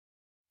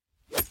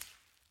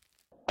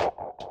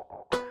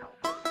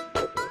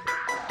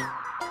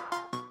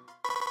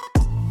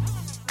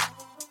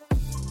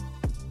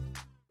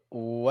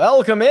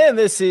Welcome in.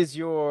 This is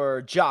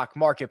your Jock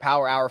Market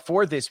Power Hour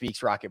for this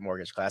week's Rocket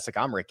Mortgage Classic.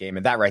 I'm Rick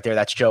Gaiman. That right there,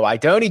 that's Joe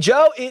Idoni.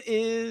 Joe, it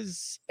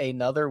is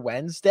another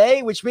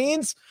Wednesday, which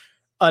means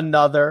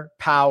another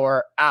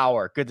Power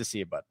Hour. Good to see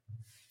you, bud.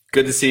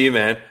 Good to see you,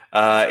 man.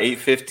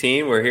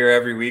 8:15. We're here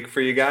every week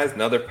for you guys.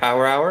 Another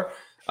Power Hour.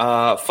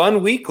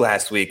 Fun week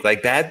last week.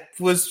 Like, that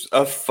was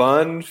a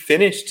fun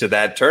finish to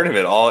that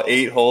tournament. All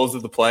 8 holes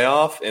of the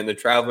playoff, and the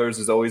Travelers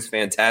is always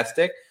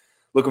fantastic.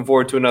 Looking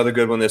forward to another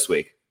good one this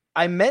week.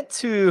 I meant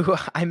to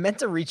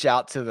reach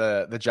out to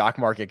the Jock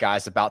Market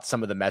guys about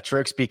some of the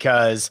metrics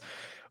because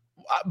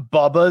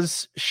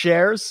Bubba's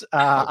shares,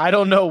 I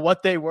don't know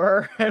what they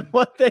were and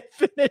what they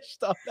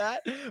finished on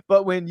that,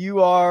 but when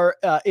you are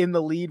in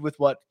the lead with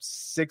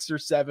 6 or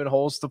 7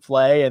 holes to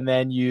play, and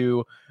then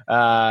you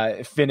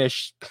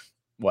finish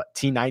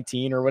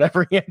T19 or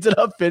whatever he ended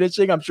up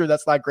finishing, I'm sure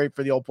that's not great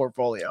for the old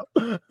portfolio.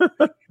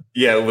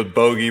 Yeah, with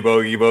bogey,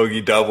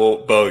 double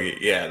bogey.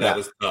 Yeah, that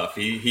was tough.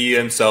 He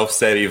himself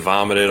said he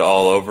vomited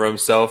all over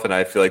himself, and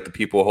I feel like the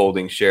people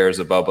holding shares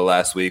of Bubba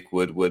last week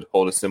would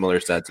hold a similar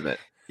sentiment.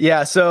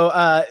 Yeah, so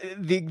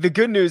the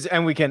good news,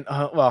 and we can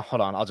hold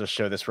on, I'll just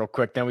show this real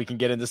quick, then we can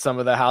get into some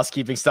of the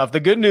housekeeping stuff.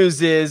 The good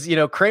news is,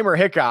 Kramer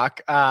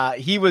Hickok,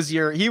 he was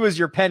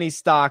your penny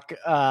stock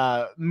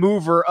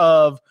mover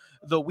of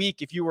the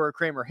week. If you were a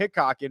Kramer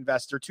Hickok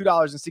investor,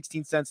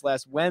 $2.16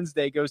 last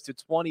Wednesday goes to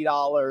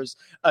 $20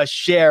 a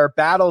share,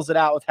 battles it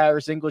out with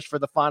Harris English for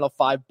the final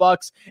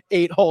 $5.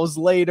 8 holes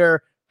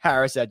later,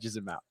 Harris edges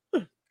him out.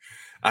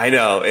 I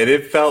know, and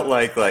it felt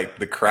like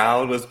the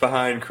crowd was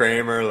behind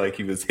Kramer, like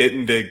he was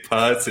hitting big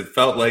putts. It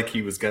felt like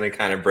he was going to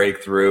kind of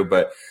break through,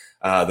 but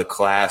the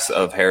class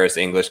of Harris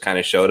English kind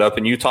of showed up,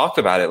 and you talked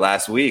about it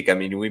last week. I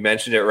mean, we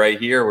mentioned it right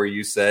here where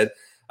you said,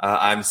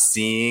 I'm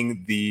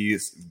seeing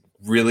these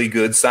really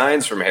good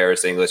signs from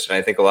Harris English, and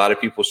I think a lot of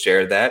people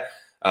shared that.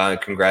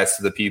 Congrats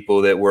to the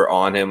people that were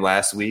on him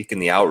last week in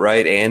the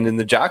outright and in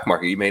the jock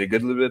market. You made a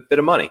good little bit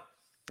of money.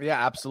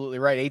 Yeah, absolutely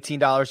right.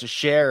 $18 a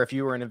share if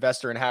you were an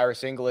investor in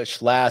Harris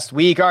English last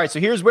week. All right, so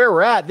here's where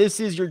we're at.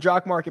 This is your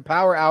Jock Market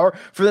Power Hour.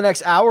 For the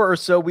next hour or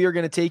so, we are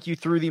going to take you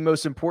through the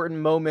most important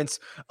moments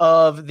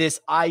of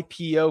this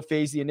IPO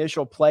phase, the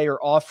initial player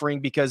offering,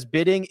 because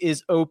bidding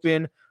is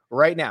open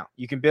right now.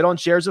 You can bid on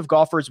shares of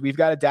golfers. We've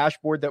got a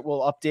dashboard that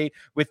will update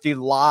with the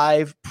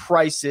live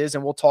prices,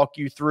 and we'll talk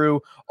you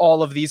through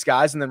all of these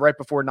guys. And then right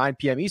before 9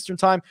 p.m. Eastern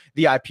time,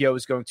 the IPO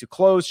is going to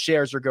close.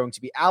 Shares are going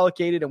to be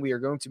allocated, and we are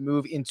going to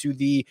move into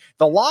the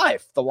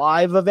live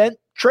event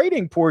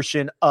trading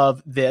portion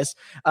of this.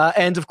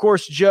 And of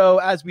course, Joe,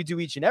 as we do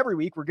each and every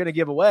week, we're going to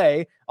give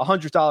away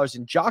 $100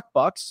 in Jock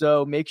Bucks.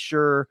 So make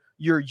sure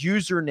your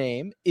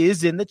username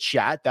is in the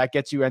chat. That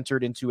gets you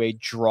entered into a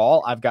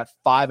draw. I've got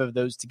 5 of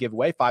those to give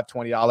away, 5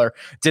 $20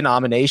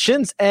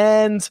 denominations.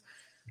 And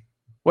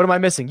what am I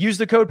missing? Use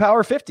the code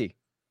POWER50.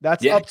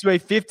 That's up to a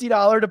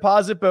 $50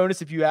 deposit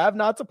bonus if you have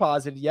not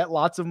deposited yet.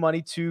 Lots of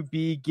money to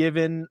be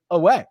given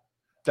away.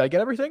 Did I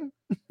get everything?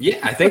 Yeah,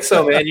 I think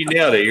so, man. You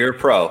nailed it. You're a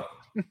pro.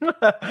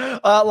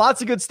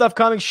 Lots of good stuff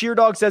coming.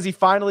 Sheerdog says he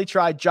finally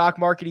tried Jock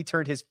Market. He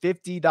turned his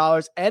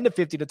 $50 and a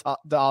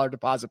 $50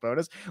 deposit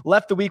bonus.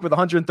 Left the week with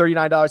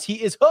 $139.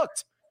 He is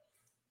hooked.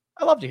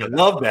 I love to hear that.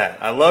 I love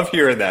that. I love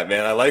hearing that,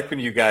 man. I like when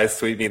you guys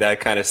tweet me that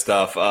kind of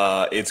stuff.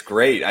 It's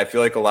great. I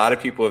feel like a lot of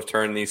people have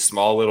turned these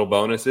small little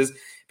bonuses.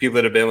 People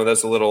that have been with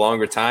us a little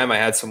longer time. I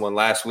had someone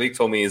last week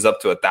told me he's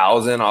up to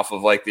 1,000 off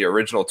of like the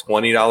original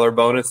 $20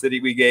 bonus that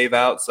we gave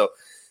out. So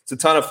it's a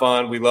ton of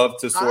fun. We love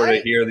to sort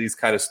of hear these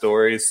kind of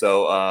stories.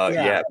 So,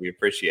 yeah, we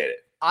appreciate it.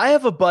 I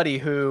have a buddy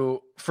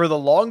who, for the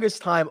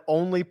longest time,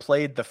 only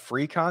played the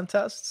free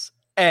contests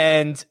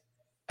and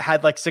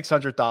had like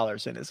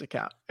 $600 in his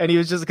account. And he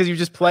was just because he was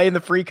just playing the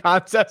free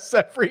contests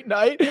every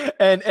night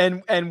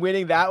and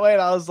winning that way.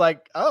 And I was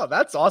like, oh,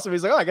 that's awesome.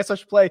 He's like, oh, I guess I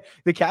should play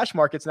the cash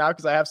markets now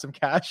because I have some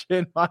cash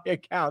in my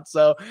account.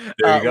 So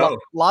there you go.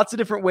 Lots of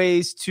different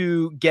ways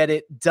to get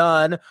it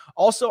done.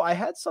 Also, I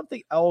had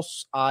something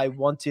else I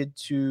wanted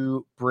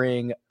to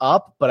bring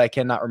up, but I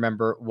cannot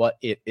remember what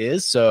it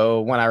is.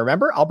 So when I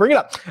remember, I'll bring it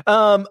up.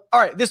 All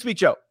right, this week,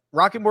 Joe,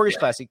 Rocket Mortgage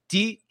Classic,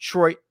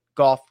 Detroit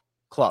Golf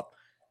Club.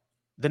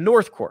 The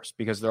North Course,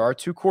 because there are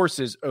 2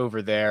 courses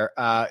over there.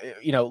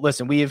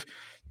 Listen, we've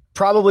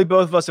probably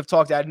both of us have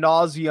talked ad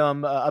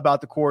nauseum about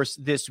the course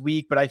this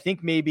week, but I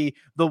think maybe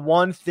the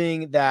one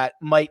thing that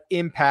might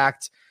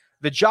impact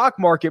the jock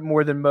market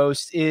more than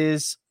most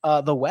is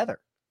the weather.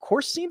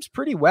 Course seems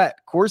pretty wet.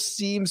 Course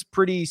seems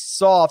pretty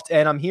soft,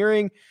 and I'm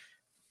hearing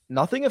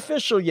nothing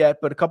official yet,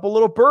 but a couple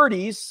little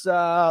birdies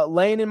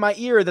laying in my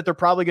ear that they're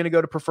probably going to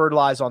go to preferred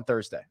lies on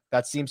Thursday.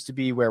 That seems to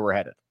be where we're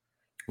headed.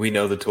 We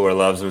know the tour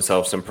loves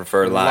themselves some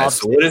preferred lies.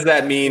 So what does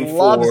that mean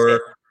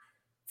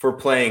for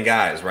playing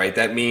guys, right?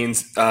 That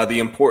means the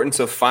importance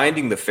of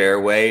finding the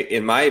fairway,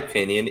 in my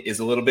opinion, is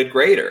a little bit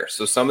greater.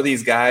 So some of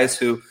these guys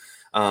who,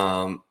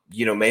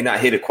 may not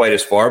hit it quite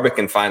as far, but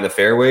can find the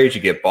fairways,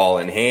 you get ball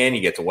in hand,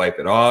 you get to wipe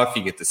it off,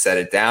 you get to set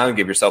it down,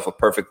 give yourself a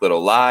perfect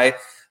little lie,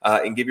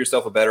 and give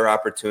yourself a better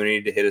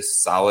opportunity to hit a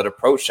solid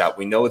approach shot.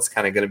 We know it's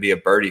kind of going to be a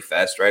birdie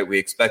fest, right? We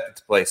expect it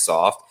to play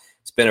soft.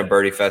 It's been a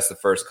birdie fest the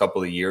first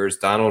couple of years.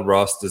 Donald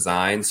Ross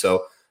design.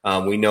 So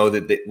we know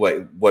that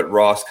what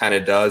Ross kind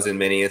of does in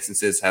many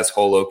instances has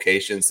hole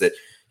locations that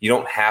you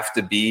don't have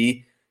to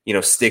be,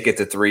 stick it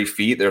to 3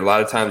 feet. There are a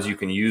lot of times you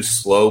can use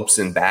slopes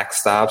and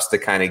backstops to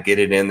kind of get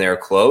it in there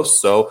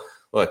close. So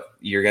look,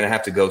 you're going to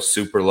have to go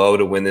super low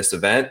to win this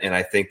event. And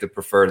I think the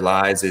preferred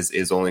lies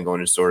is only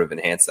going to sort of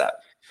enhance that.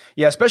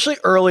 Yeah, especially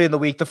early in the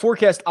week. The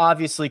forecast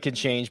obviously can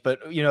change, but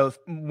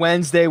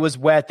Wednesday was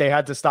wet. They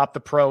had to stop the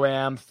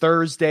Pro-Am.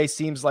 Thursday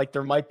seems like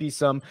there might be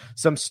some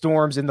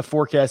storms in the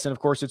forecast, and of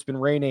course, it's been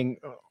raining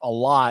a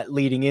lot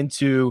leading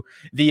into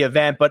the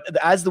event. But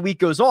as the week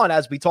goes on,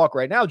 as we talk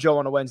right now, Joe,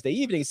 on a Wednesday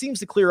evening, it seems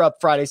to clear up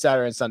Friday,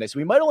 Saturday, and Sunday. So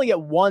we might only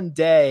get one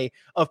day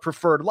of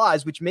preferred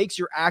lies, which makes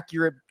your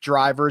accurate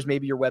drivers,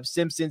 maybe your Webb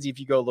Simpsons, if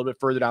you go a little bit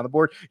further down the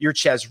board, your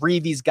Ches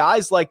Reeves,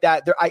 guys like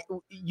that.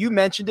 You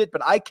mentioned it,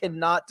 but I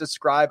cannot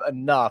describe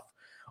enough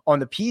on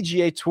the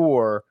PGA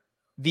Tour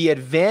the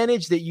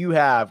advantage that you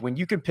have when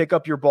you can pick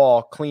up your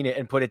ball, clean it,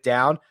 and put it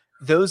down.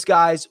 Those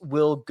guys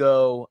will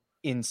go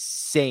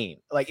insane.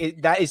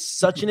 That is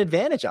such an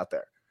advantage out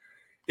there.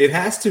 It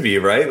has to be,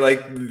 right?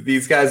 Like,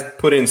 these guys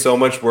put in so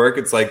much work.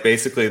 It's like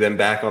basically them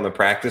back on the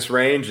practice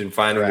range and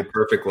finding the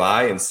perfect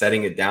lie and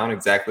setting it down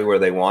exactly where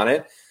they want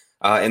it.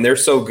 And they're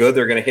so good,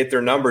 they're going to hit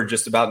their number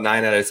just about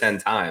 9 out of 10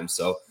 times.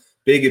 So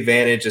big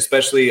advantage,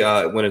 especially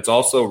when it's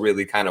also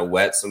really kind of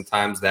wet.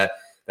 Sometimes that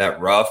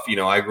rough,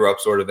 I grew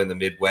up sort of in the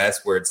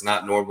Midwest where it's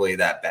not normally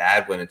that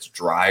bad when it's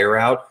drier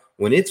out.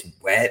 When it's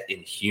wet and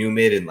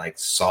humid and like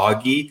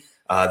soggy,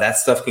 that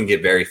stuff can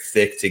get very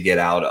thick to get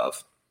out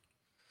of.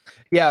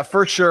 Yeah,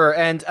 for sure.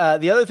 And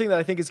the other thing that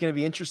I think is going to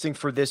be interesting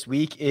for this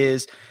week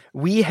is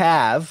we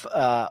have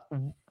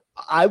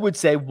I would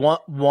say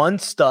one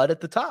stud at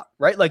the top,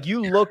 right? Like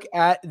you look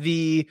at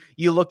the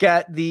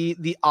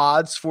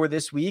odds for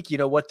this week,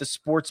 what the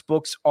sports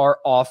books are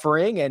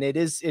offering. And it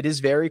is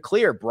very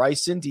clear.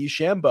 Bryson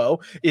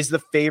DeChambeau is the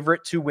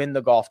favorite to win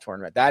the golf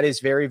tournament. That is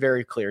very,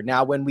 very clear.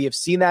 Now, when we have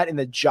seen that in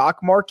the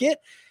jock market,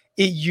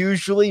 it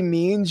usually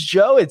means,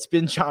 Joe, it's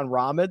been Jon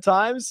Rahm at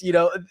times,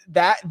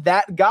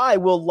 that guy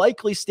will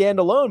likely stand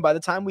alone by the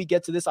time we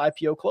get to this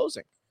IPO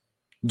closing.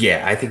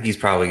 Yeah, I think he's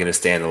probably going to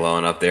stand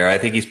alone up there. I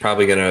think he's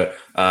probably going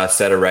to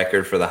set a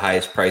record for the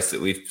highest price that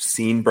we've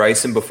seen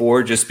Bryson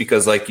before, just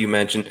because, like you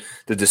mentioned,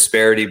 the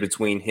disparity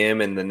between him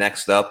and the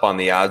next up on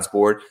the odds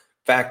board.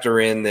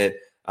 Factor in that,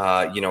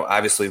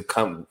 obviously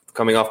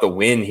coming off the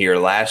win here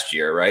last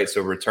year, right?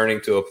 So returning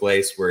to a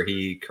place where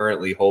he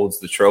currently holds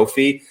the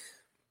trophy.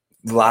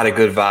 A lot of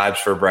good vibes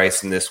for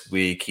Bryson this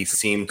week. He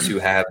seemed to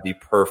have the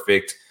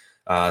perfect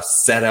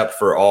setup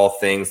for all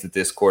things that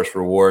this course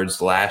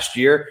rewards last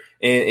year.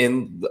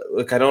 And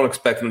look, I don't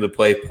expect him to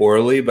play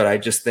poorly, but I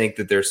just think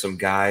that there's some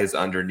guys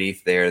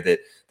underneath there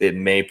that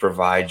may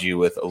provide you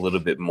with a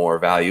little bit more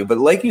value. But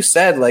like you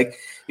said,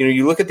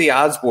 you look at the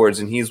odds boards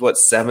and he's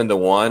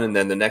 7-1. And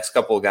then the next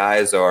couple of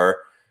guys are,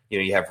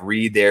 you have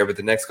Reed there, but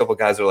the next couple of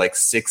guys are like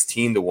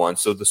 16-1.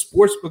 So the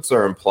sports books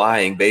are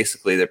implying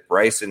basically that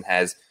Bryson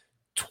has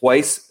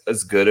twice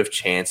as good of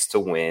chance to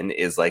win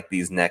is like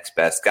these next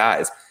best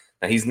guys.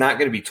 Now, he's not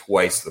going to be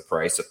twice the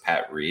price of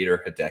Pat Reed or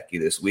Hideki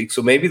this week,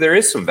 so maybe there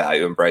is some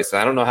value in Bryson.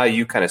 I don't know how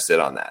you kind of sit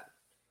on that.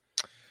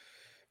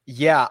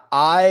 Yeah,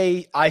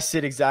 I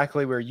sit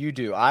exactly where you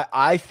do.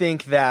 I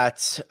think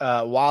that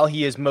while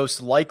he is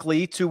most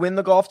likely to win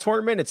the golf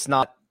tournament, it's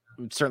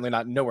certainly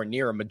not nowhere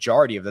near a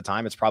majority of the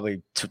time. It's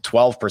probably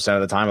 12%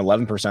 of the time,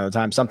 11% of the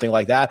time, something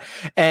like that.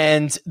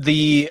 And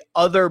the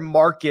other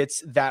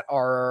markets that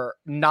are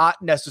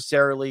not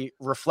necessarily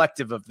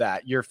reflective of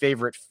that, your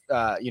favorite,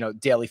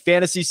 daily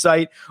fantasy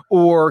site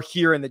or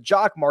here in the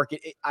jock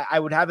market,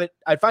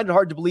 I'd find it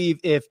hard to believe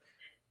if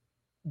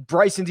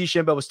Bryson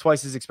DeChambeau was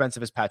twice as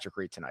expensive as Patrick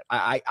Reed tonight.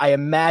 I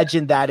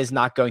imagine that is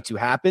not going to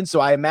happen. So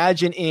I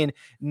imagine in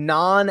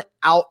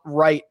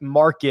non-outright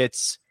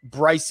markets,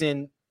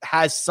 Bryson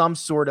has some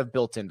sort of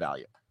built-in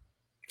value.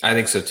 I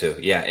think so too.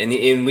 Yeah.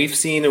 And we've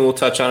seen, and we'll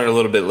touch on it a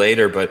little bit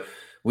later, but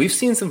we've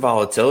seen some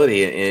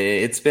volatility and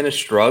it's been a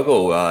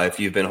struggle if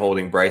you've been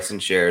holding Bryson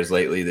shares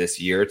lately this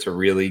year to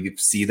really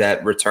see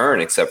that return,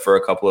 except for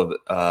a couple of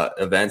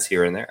events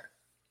here and there.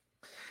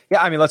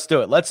 Yeah, I mean, let's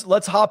do it.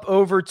 Let's hop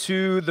over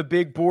to the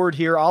big board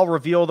here. I'll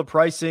reveal the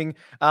pricing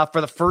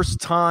for the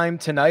first time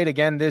tonight.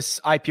 Again,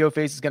 this IPO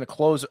phase is going to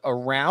close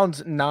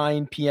around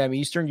 9 p.m.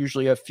 Eastern,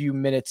 usually a few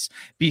minutes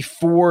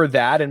before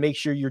that. And make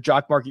sure your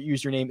Jock Market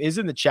username is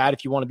in the chat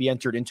if you want to be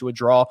entered into a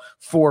draw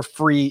for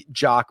free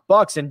Jock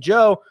Bucks. And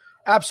Joe,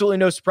 absolutely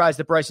no surprise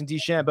that Bryson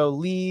DeChambeau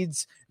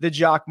leads the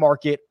Jock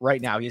Market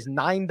right now. He is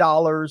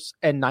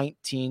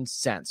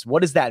 $9.19.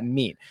 What does that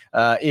mean?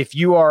 If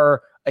you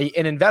are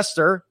an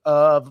investor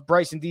of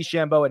Bryson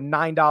DeChambeau at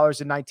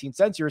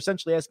 $9.19, you're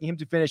essentially asking him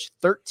to finish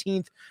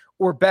 13th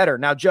or better.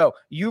 Now, Joe,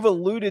 you've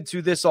alluded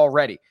to this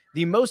already.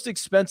 The most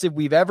expensive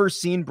we've ever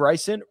seen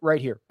Bryson right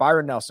here,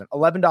 Byron Nelson,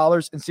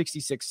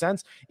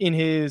 $11.66 in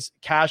his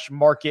cash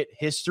market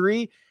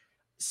history.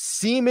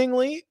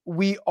 Seemingly,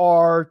 we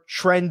are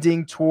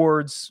trending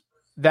towards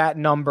that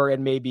number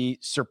and maybe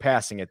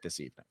surpassing it this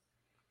evening.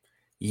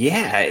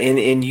 Yeah,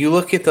 and you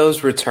look at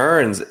those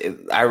returns.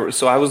 I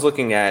was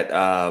looking at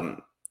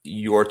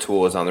your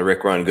tools on the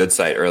Rick Run Good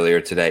site earlier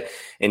today,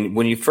 and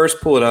when you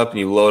first pull it up and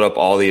you load up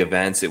all the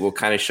events, it will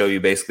kind of show you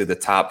basically the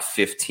top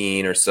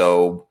 15 or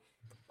so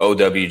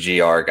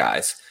OWGR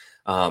guys.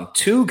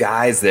 Two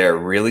guys there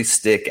really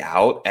stick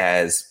out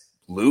as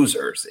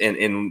losers,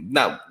 and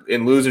not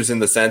in losers in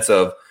the sense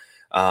of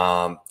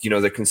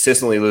they're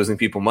consistently losing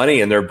people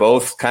money, and they're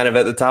both kind of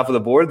at the top of the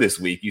board this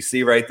week. You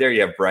see right there,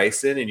 you have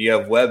Bryson and you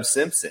have Webb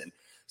Simpson.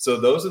 So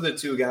those are the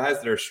two guys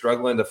that are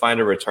struggling to find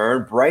a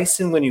return.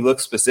 Bryson, when you look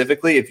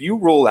specifically, if you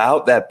roll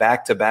out that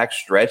back-to-back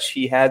stretch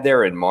he had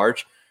there in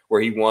March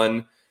where he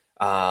won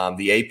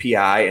the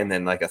API and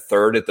then like a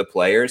third at the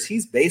Players,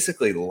 he's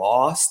basically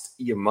lost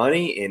your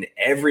money in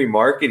every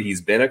market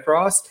he's been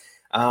across.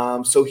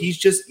 So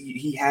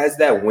he has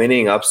that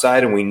winning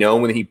upside, and we know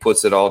when he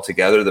puts it all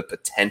together, the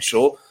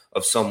potential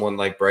of someone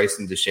like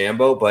Bryson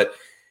DeChambeau, but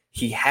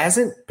he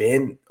hasn't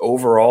been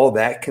overall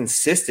that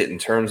consistent in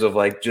terms of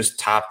like just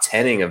top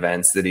 10ing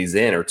events that he's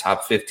in, or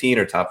top 15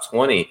 or top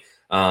 20.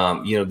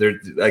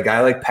 There's a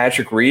guy like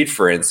Patrick Reed,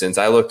 for instance.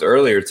 I looked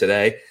earlier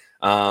today,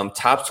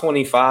 top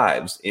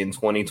 25s in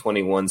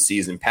 2021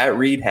 season. Pat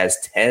Reed has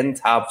 10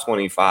 top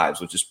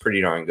 25s, which is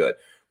pretty darn good.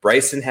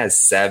 Bryson has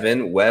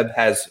 7. Webb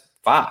has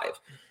 5.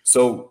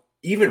 So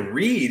even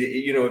Reed,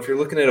 if you're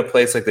looking at a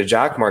place like the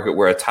jock market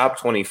where a top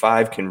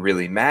 25 can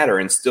really matter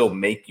and still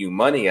make you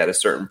money at a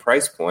certain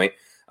price point,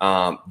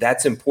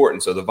 that's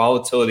important. So the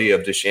volatility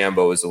of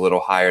DeChambeau is a little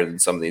higher than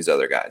some of these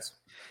other guys.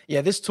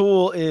 Yeah, this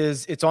tool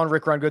it's on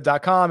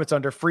rickrungood.com. It's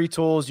under free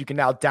tools. You can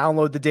now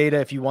download the data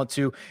if you want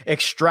to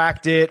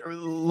extract it or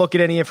look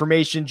at any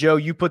information. Joe,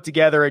 you put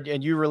together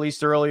and you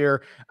released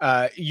earlier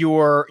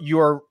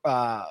your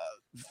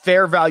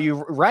fair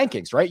value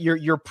rankings, right?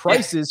 Your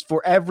prices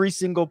for every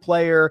single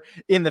player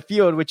in the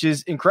field, which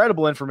is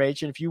incredible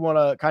information. If you want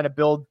to kind of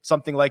build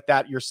something like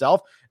that yourself,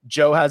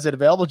 Joe has it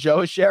available. Joe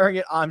is sharing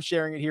it. I'm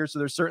sharing it here. So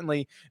there's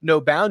certainly no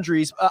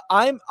boundaries.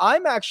 I'm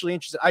actually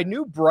interested. I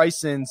knew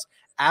Bryson's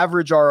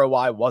average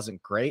ROI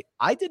wasn't great.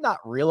 I did not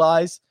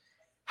realize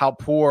how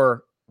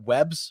poor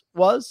Webb's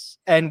was.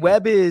 And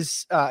Webb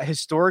is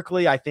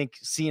historically, I think,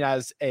 seen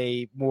as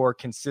a more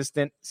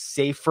consistent,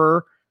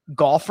 safer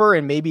golfer,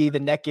 and maybe the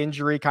neck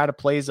injury kind of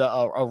plays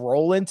a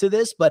role into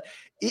this, but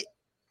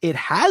it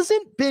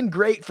hasn't been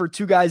great for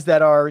two guys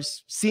that are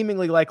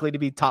seemingly likely to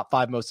be top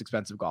 5 most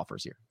expensive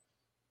golfers here.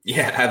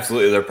 Yeah,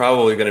 absolutely. They're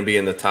probably going to be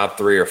in the top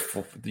 3 or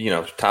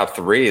top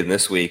 3 in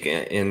this week,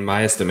 in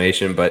my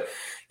estimation. But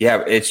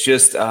yeah, it's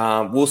just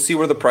we'll see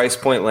where the price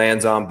point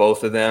lands on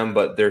both of them.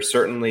 But there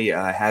certainly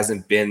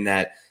hasn't been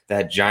that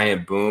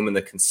giant boom and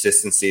the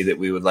consistency that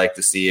we would like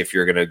to see if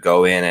you're going to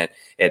go in at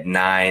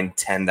 $9,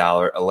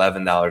 $10,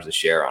 $11 a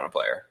share on a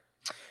player.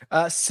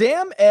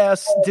 Sam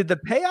asks, did the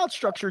payout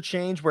structure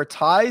change where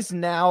ties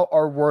now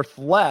are worth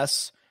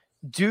less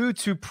due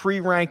to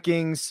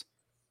pre-rankings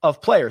of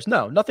players?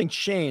 No, nothing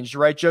changed,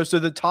 right, Joe? So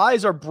the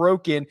ties are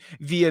broken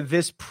via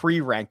this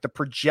pre-rank, the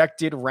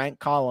projected rank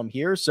column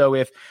here. So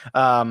if,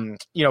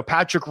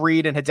 Patrick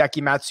Reed and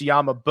Hideki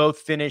Matsuyama both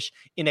finish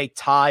in a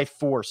tie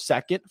for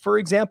second, for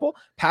example,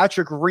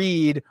 Patrick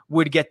Reed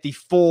would get the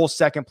full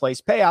second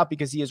place payout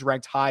because he is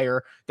ranked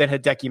higher than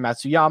Hideki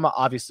Matsuyama.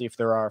 Obviously, if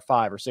there are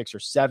 5 or 6 or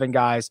 7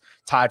 guys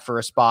tied for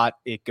a spot,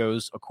 it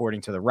goes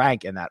according to the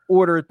rank in that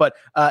order. But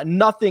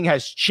nothing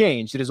has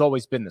changed. It has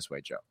always been this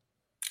way, Joe.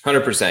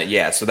 100%.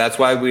 Yeah. So that's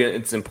why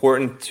it's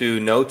important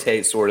to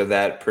notate sort of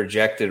that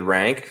projected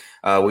rank.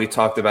 We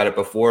talked about it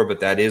before,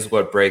 but that is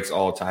what breaks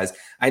all ties.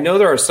 I know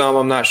there are some,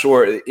 I'm not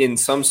sure, in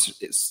some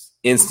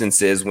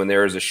instances when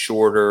there is a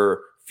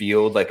shorter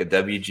field, like a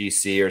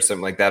WGC or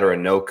something like that, or a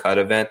no cut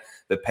event,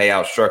 the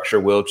payout structure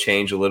will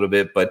change a little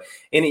bit. But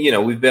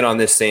we've been on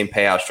this same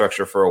payout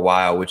structure for a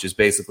while, which is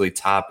basically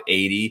top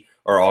 80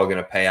 are all going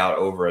to pay out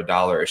over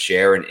 $1 a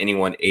share, and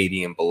anyone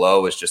 80 and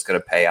below is just going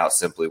to pay out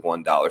simply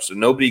 $1. So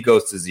nobody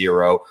goes to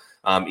zero.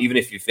 Even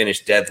if you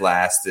finish dead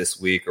last this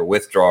week or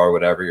withdraw or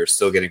whatever, you're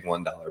still getting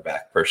 $1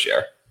 back per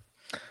share.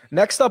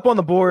 Next up on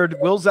the board,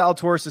 Will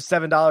Zalatoris is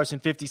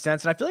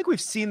 $7.50. And I feel like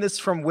we've seen this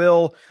from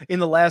Will in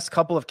the last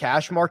couple of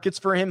cash markets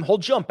for him. He'll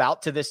jump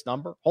out to this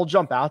number. He'll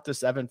jump out to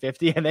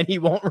 750, and then he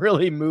won't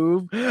really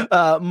move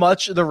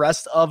much the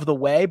rest of the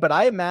way. But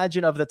I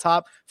imagine of the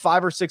top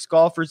 5 or 6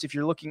 golfers, if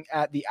you're looking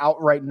at the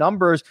outright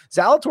numbers,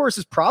 Zalatoris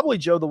is probably,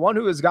 Joe, the one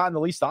who has gotten the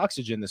least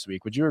oxygen this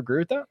week. Would you agree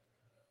with that?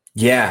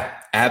 Yeah,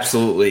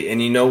 absolutely.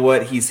 And you know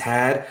what he's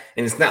had,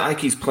 and it's not like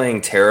he's playing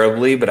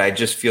terribly, but I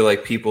just feel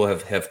like people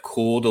have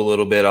cooled a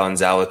little bit on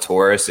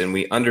Zalatoris, and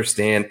we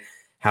understand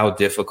how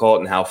difficult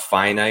and how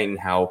finite and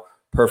how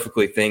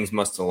perfectly things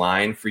must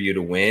align for you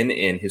to win.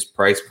 And his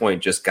price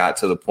point just got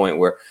to the point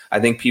where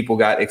I think people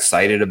got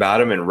excited about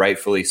him, and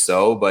rightfully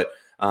so. But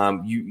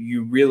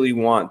you really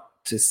want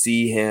to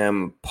see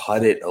him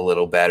putt it a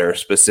little better,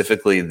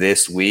 specifically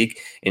this week,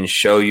 and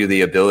show you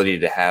the ability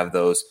to have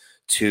those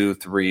 2,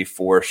 3,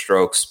 4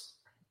 strokes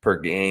per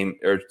game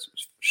or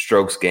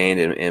strokes gained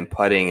in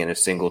putting in a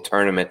single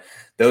tournament.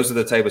 Those are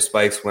the type of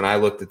spikes when I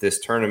looked at this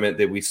tournament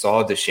that we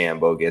saw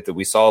DeChambeau get, that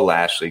we saw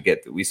Lashley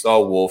get, that we saw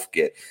Wolf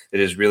get, that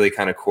is really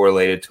kind of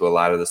correlated to a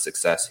lot of the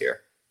success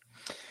here.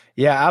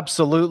 Yeah,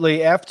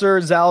 absolutely. After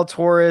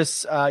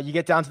Zalatoris, you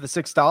get down to the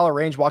 $6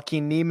 range.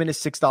 Joaquin Niemann is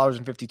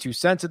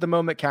 $6.52 at the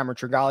moment. Cameron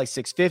Tringale,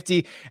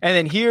 $6.50. And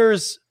then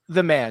here's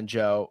the man,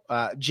 Joe.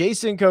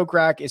 Jason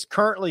Kokrak is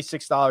currently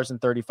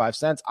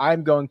 $6.35.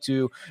 I'm going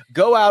to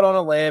go out on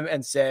a limb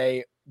and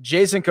say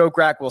Jason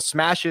Kokrak will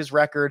smash his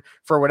record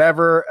for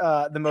whatever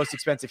the most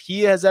expensive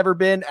he has ever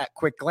been. At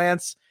quick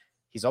glance,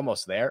 he's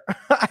almost there.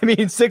 I mean,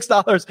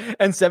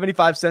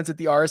 $6.75 at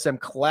the RSM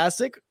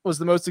Classic was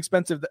the most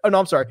expensive. Oh, no,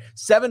 I'm sorry.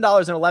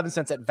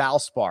 $7.11 at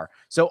Valspar.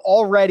 So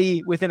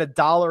already within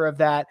 $1 of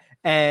that.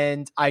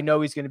 And I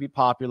know he's going to be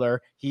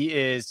popular. He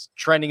is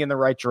trending in the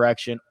right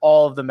direction.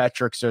 All of the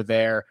metrics are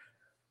there.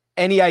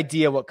 Any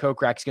idea what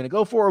Kokrak's going to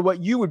go for, or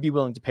what you would be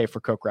willing to pay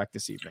for Kokrak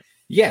this evening?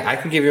 Yeah, I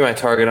can give you my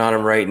target on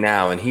him right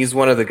now. And he's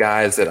one of the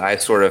guys that I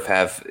sort of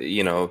have,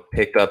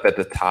 picked up at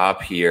the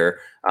top here.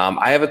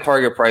 I have a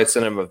target price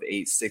on him of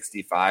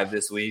 $8.65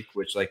 this week,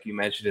 which, like you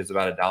mentioned, is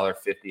about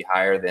 $1.50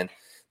 higher than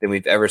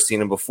we've ever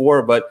seen him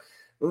before. But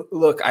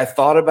look, I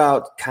thought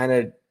about kind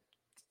of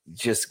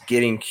just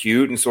getting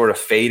cute and sort of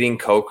fading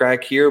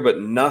Kokrak here, but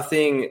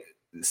nothing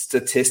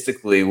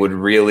statistically would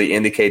really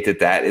indicate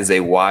that is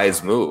a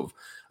wise move.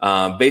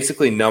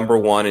 Basically number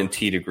one in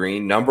tee to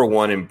green, number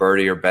one in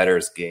birdie or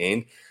bettors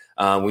gained.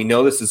 We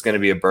know this is going to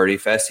be a birdie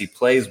fest. He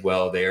plays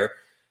well there,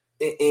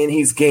 and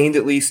he's gained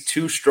at least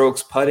 2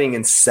 strokes putting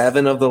in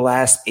 7 of the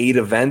last 8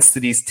 events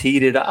that he's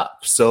teed it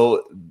up.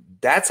 So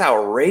that's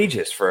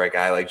outrageous for a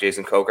guy like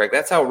Jason Kokrak.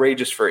 That's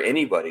outrageous for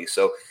anybody.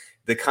 So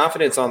the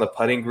confidence on the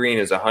putting green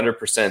is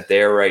 100%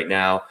 there right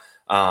now.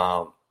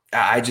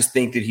 I just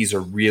think that he's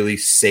a really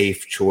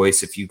safe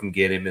choice if you can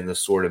get him in the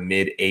sort of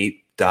mid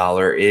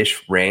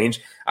 $8-ish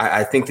range.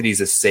 I think that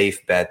he's a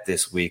safe bet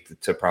this week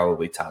to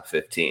probably top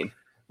 15.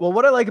 Well,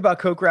 what I like about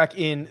Kokrak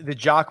in the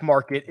jock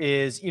market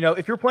is,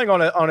 if you're playing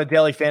on a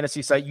daily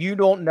fantasy site, you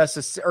do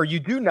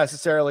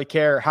necessarily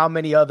care how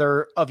many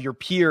other of your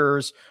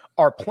peers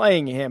are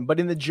playing him.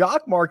 But in the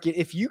jock market,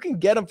 if you can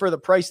get him for the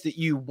price that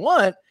you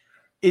want,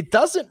 it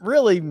doesn't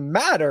really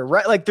matter,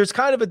 right? Like, there's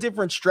kind of a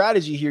different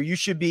strategy here. You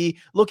should be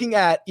looking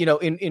at,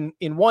 in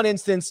one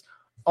instance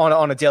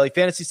on a daily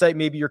fantasy site,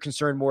 maybe you're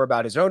concerned more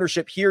about his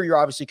ownership. Here, you're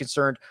obviously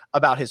concerned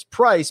about his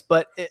price,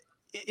 but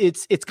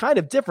it's kind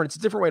of different. It's a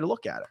different way to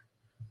look at it.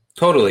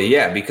 Totally,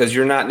 yeah, because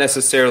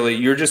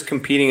you're just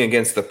competing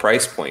against the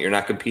price point. You're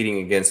not competing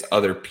against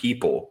other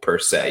people per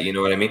se. You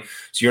know what I mean?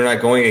 So you're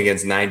not going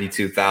against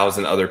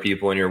 92,000 other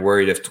people, and you're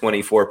worried if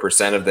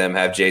 24% of them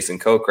have Jason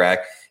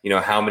Kokrak.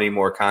 How many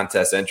more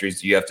contest entries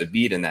do you have to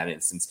beat in that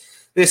instance?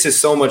 This is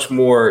so much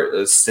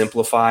more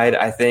simplified,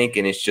 I think,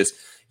 and it's just,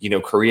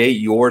 create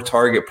your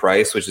target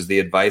price, which is the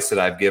advice that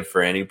I've give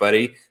for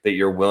anybody that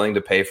you're willing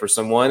to pay for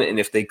someone. And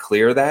if they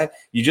clear that,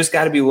 you just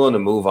got to be willing to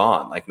move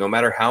on. Like, no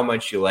matter how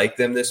much you like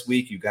them this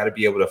week, you got to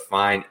be able to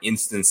find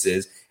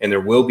instances, and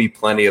there will be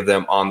plenty of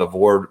them on the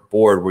board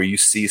where you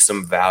see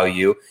some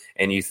value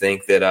and you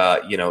think that,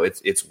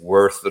 it's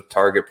worth the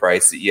target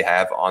price that you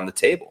have on the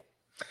table.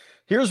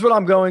 Here's what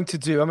I'm going to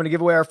do. I'm going to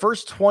give away our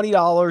first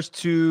 $20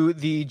 to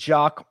the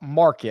jock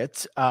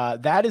market.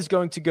 That is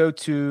going to go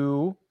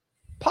to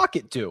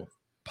Pocket Do.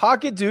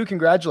 Pocket Do,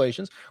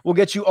 congratulations. We'll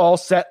get you all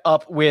set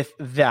up with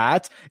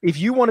that. If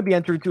you want to be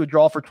entered into a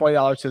draw for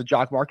 $20 to the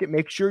jock market,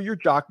 make sure your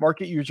jock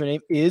market username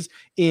is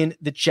in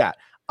the chat.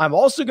 I'm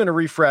also going to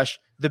refresh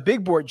the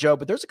big board, Joe,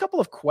 but there's a couple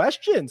of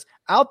questions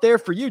out there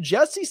for you.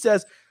 Jesse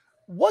says,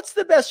 what's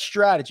the best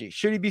strategy?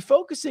 Should he be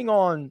focusing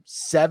on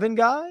 7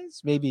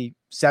 guys, maybe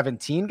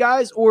 17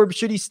 guys, or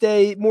should he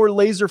stay more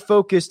laser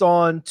focused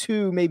on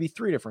 2, maybe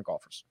 3 different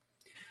golfers?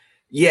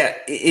 Yeah,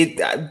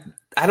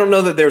 I don't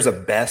know that there's a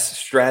best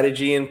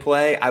strategy in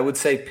play. I would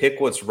say pick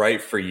what's right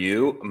for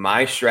you.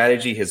 My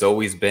strategy has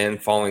always been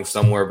falling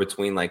somewhere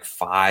between like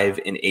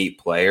 5 and 8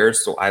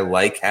 players. So I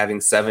like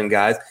having 7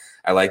 guys.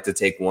 I like to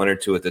take 1 or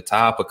 2 at the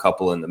top, a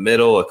couple in the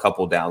middle, a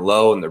couple down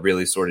low in the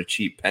really sort of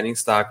cheap penny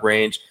stock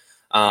range.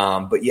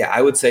 But yeah,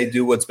 I would say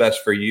do what's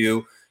best for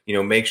you.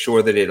 Make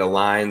sure that it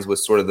aligns with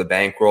sort of the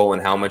bankroll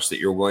and how much that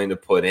you're willing to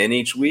put in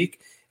each week,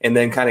 and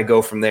then kind of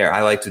go from there.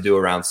 I like to do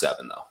around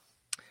 7 though.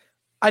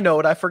 I know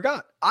what I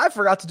forgot. I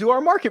forgot to do our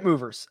market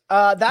movers.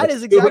 That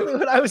is exactly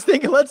what I was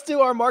thinking. Let's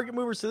do our market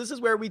movers. So this is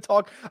where we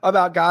talk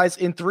about guys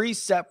in 3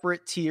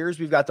 separate tiers.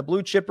 We've got the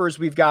blue chippers.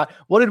 We've got,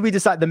 what did we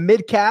decide? The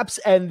mid caps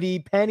and the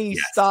penny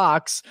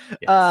stocks.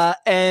 Yes.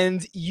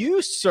 And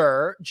you,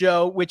 sir,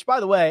 Joe, which by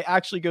the way,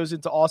 actually goes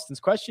into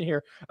Austin's question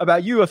here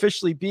about you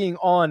officially being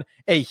on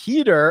a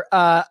heater.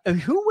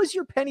 Who was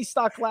your penny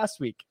stock last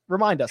week?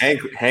 Remind us.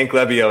 Hank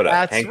Lebioda.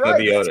 That's Hank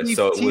right. Lebioda.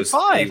 So it was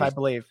T5, I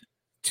believe.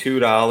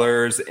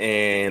 $2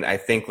 and I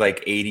think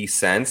like 80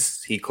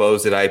 cents. He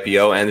closed at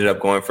IPO, ended up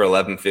going for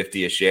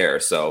 $11.50 a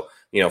share. So,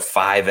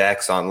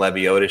 5x on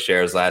Lebioda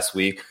shares last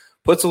week.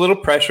 Puts a little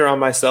pressure on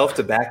myself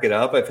to back it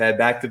up. I've had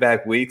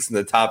back-to-back weeks in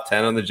the top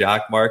 10 on the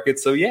jock market.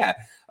 So yeah,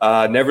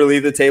 never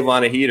leave the table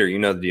on a heater. You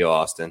know the deal,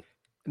 Austin.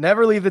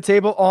 Never leave the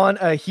table on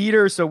a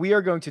heater. So we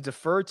are going to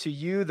defer to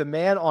you, the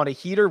man on a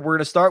heater. We're going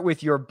to start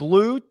with your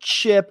blue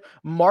chip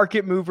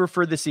market mover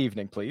for this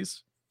evening,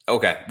 please.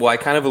 Okay. Well, I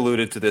kind of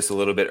alluded to this a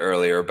little bit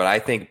earlier, but I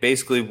think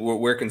basically what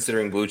we're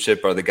considering blue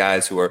chip are the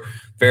guys who are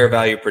fair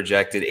value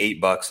projected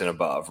 $8 and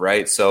above,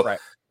 right? So right.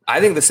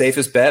 I think the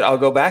safest bet, I'll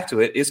go back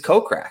to it, is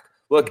Kokrak.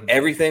 Look,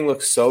 everything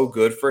looks so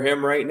good for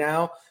him right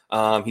now.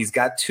 He's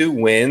got 2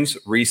 wins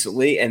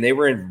recently, and they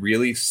were in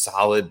really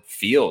solid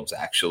fields,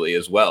 actually,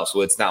 as well.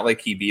 So it's not like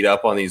he beat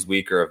up on these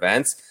weaker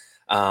events.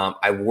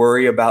 I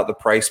worry about the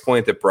price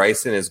point that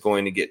Bryson is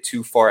going to get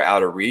too far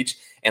out of reach,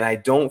 and I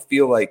don't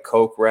feel like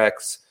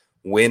Kokrak's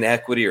win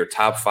equity or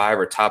top 5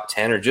 or top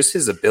 10 or just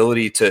his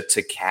ability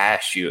to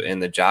cash you in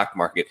the jock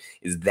market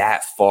is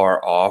that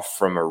far off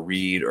from a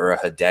Reed or a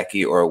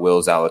Hideki or a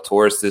Will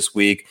Zalatoris this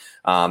week.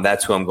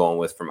 That's who I'm going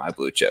with for my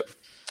blue chip.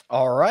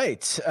 All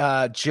right.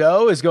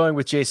 Joe is going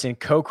with Jason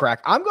Kokrak.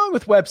 I'm going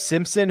with Webb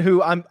Simpson,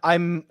 who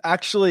I'm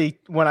actually,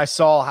 when I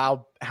saw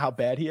how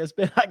bad he has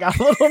been, I got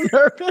a little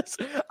nervous.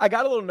 I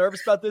got a little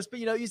nervous about this, but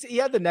he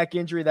had the neck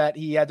injury that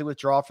he had to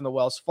withdraw from the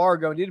Wells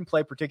Fargo and he didn't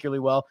play particularly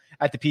well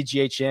at the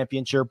PGA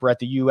Championship or at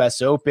the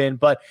US Open.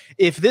 But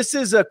if this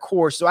is a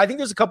course, so I think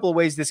there's a couple of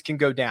ways this can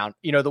go down.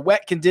 The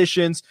wet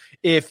conditions,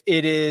 if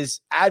it is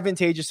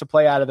advantageous to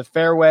play out of the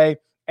fairway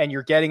and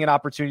you're getting an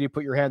opportunity to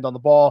put your hand on the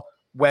ball,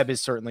 Webb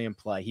is certainly in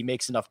play. He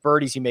makes enough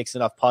birdies. He makes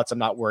enough putts. I'm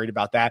not worried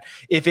about that.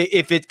 If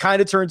it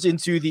kind of turns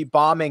into the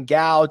bomb and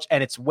gouge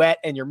and it's wet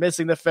and you're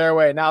missing the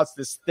fairway and now it's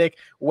this thick,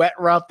 wet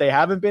rough they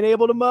haven't been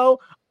able to mow,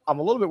 I'm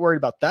a little bit worried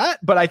about that.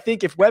 But I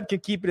think if Webb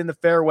can keep it in the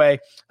fairway,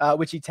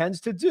 which he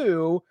tends to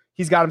do,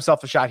 he's got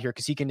himself a shot here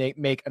because he can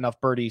make enough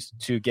birdies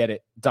to get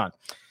it done.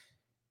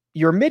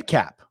 Your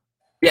mid-cap.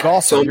 Yeah,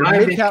 golfer, so your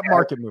mid-cap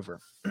market mover.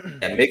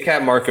 Yeah,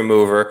 mid-cap market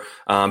mover,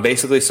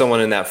 basically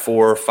someone in that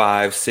 $4,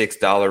 $5,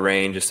 $6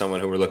 range is someone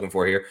who we're looking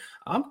for here.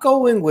 I'm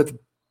going with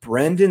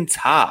Brendan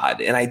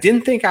Todd, and I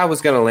didn't think I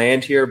was going to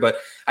land here, but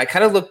I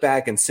kind of look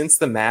back, and since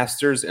the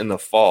Masters in the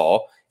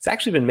fall, he's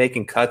actually been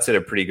making cuts at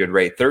a pretty good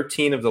rate.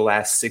 13 of the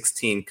last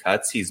 16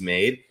 cuts he's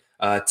made,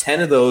 10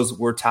 of those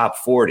were top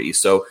 40.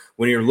 So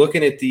when you're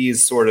looking at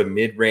these sort of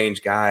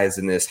mid-range guys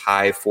in this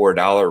high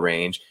 $4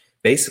 range,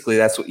 basically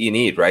that's what you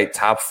need, right?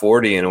 Top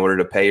 40 in order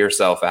to pay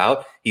yourself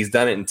out. He's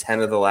done it in 10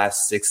 of the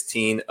last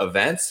 16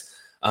 events.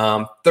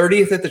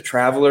 30th at the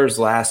Travelers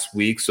last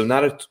week, so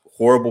not a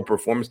horrible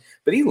performance,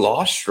 but he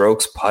lost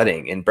strokes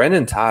putting. And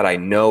Brendan Todd, I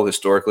know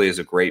historically is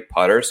a great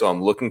putter, so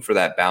I'm looking for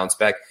that bounce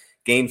back.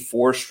 Gained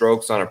 4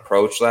 strokes on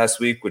approach last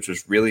week, which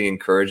was really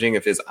encouraging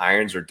if his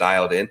irons are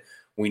dialed in.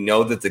 We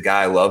know that the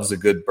guy loves a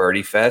good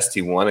birdie fest.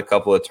 He won a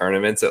couple of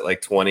tournaments at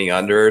like 20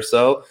 under or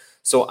so.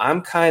 So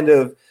I'm kind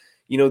of,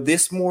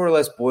 this more or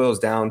less boils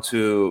down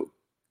to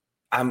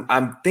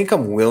I think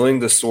I'm willing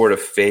to sort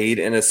of fade,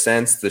 in a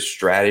sense, the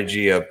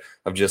strategy of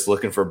just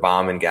looking for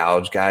bomb and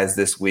gouge guys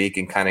this week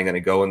and kind of going to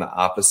go in the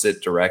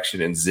opposite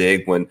direction and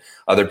zig when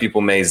other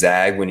people may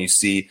zag when you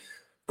see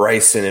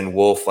Bryson and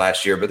Wolf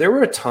last year. But there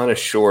were a ton of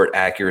short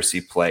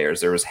accuracy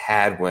players. There was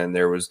Hadwin.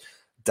 There was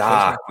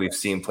Doc we've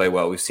seen play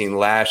well. We've seen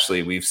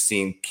Lashley. We've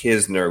seen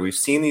Kisner. We've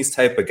seen these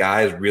type of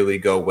guys really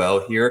go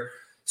well here.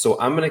 So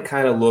I'm going to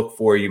kind of look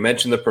for, you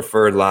mentioned the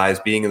preferred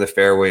lies, being in the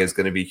fairway is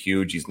going to be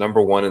huge. He's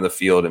number 1 in the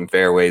field in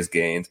fairways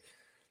gained.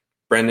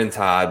 Brendan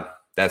Todd,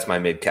 that's my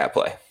mid-cap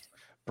play.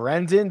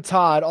 Brendan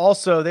Todd.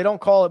 Also, they don't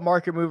call it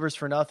market movers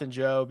for nothing,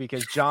 Joe,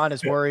 because John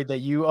is worried that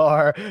you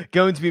are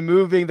going to be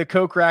moving the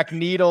Kokrak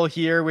needle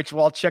here, which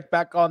we'll check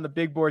back on the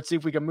big board, see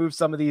if we can move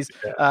some of these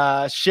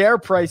share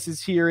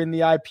prices here in the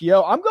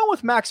IPO. I'm going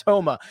with Max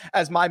Homa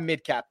as my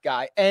mid-cap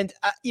guy. And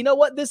you know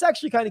what? This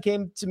actually kind of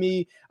came to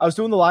me. I was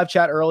doing the live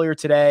chat earlier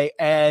today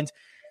and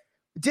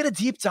did a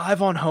deep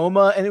dive on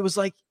Homa, and it was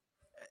like,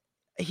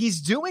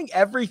 he's doing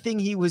everything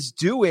he was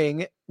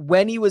doing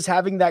when he was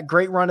having that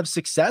great run of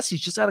success.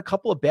 He's just had a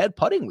couple of bad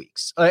putting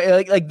weeks.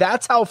 Like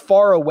that's how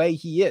far away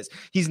he is.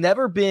 He's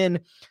never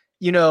been,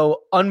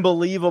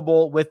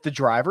 unbelievable with the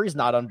driver. He's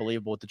not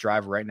unbelievable with the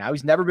driver right now.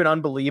 He's never been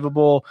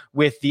unbelievable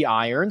with the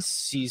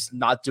irons. He's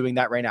not doing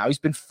that right now. He's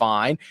been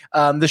fine.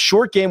 The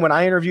short game, when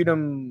I interviewed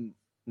him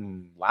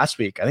last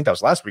week, I think that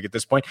was last week at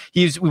this point,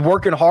 he's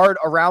working hard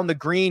around the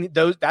green.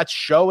 That's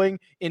showing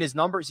in his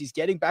numbers. He's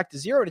getting back to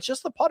zero, and it's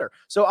just the putter.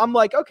 So I'm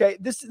like, okay,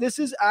 this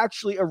is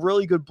actually a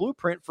really good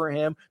blueprint for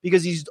him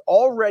because he's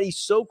already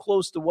so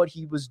close to what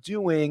he was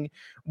doing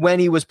when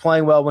he was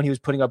playing well, when he was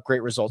putting up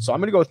great results. So I'm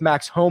going to go with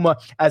Max Homa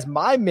as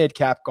my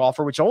mid-cap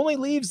golfer, which only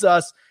leaves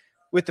us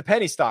with the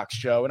penny stocks,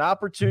 Joe, an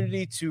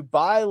opportunity to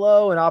buy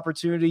low, an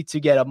opportunity to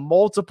get a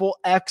multiple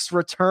X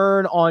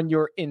return on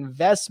your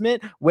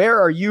investment. Where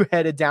are you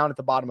headed down at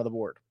the bottom of the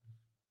board?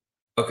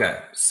 Okay,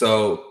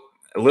 so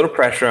a little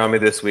pressure on me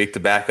this week to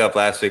back up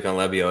last week on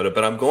Lebiota,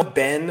 but I'm going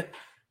Ben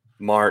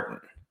Martin.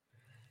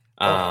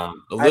 A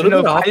little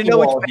bit I off didn't the know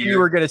wall which Ben here. you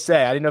were going to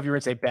say. I didn't know if you were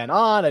going to say Ben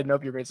On. I didn't know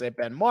if you were going to say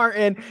Ben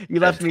Martin. You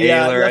left me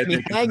Taylor,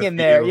 hanging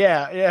there.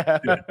 Yeah.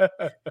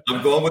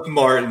 I'm going with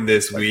Martin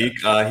this week.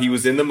 He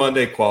was in the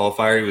Monday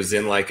qualifier. He was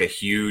in like a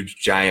huge,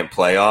 giant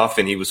playoff,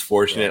 and he was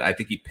fortunate. Yeah. I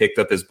think he picked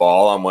up his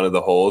ball on one of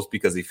the holes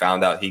because he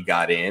found out he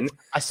got in.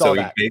 I saw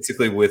that. He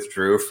basically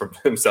withdrew from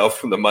himself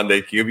from the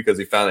Monday queue because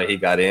he found out he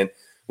got in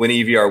when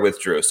EVR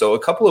withdrew. So a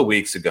couple of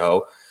weeks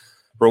ago,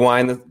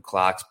 rewind the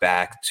clocks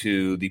back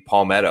to the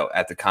Palmetto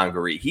at the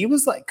Congaree. He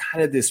was like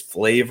kind of this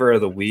flavor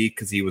of the week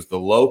because he was the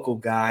local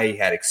guy. He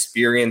had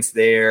experience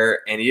there,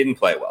 and he didn't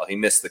play well. He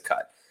missed the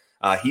cut.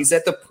 He's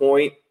at the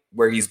point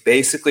where he's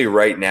basically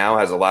right now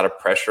has a lot of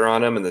pressure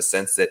on him in the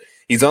sense that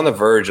he's on the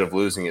verge of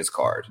losing his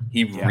card.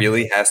 He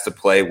really has to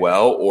play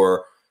well,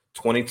 or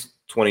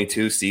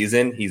 2022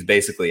 season, he's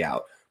basically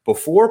out.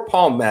 Before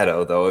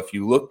Palmetto, though, if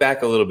you look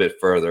back a little bit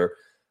further,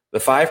 the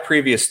 5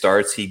 previous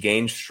starts, he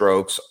gained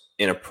strokes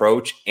in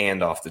approach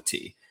and off the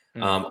tee.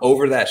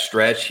 Over that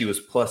stretch, he was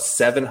plus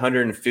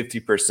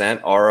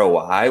 750%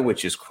 ROI,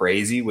 which is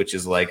crazy, which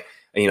is like,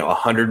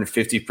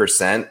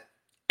 150%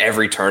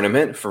 every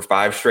tournament for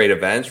 5 straight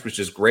events, which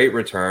is great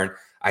return.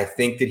 I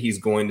think that he's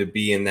going to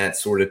be in that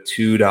sort of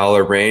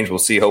 $2 range. We'll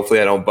see. Hopefully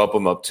I don't bump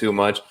him up too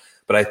much,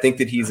 but I think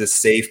that he's a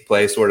safe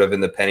play sort of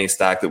in the penny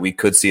stock that we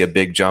could see a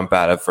big jump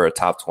out of for a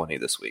top 20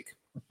 this week.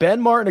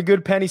 Ben Martin, a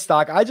good penny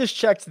stock. I just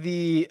checked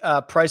the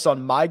price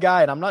on my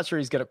guy, and I'm not sure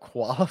he's going to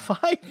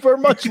qualify for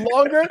much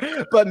longer.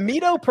 But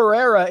Mito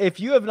Pereira, if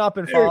you have not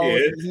been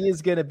following, he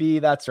is going to be,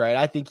 that's right.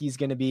 I think he's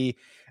going to be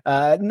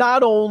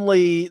not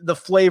only the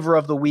flavor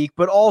of the week,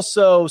 but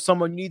also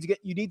someone you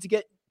need to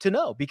get to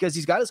know, because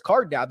he's got his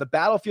card now. The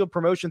Battlefield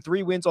promotion,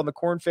 3 wins on the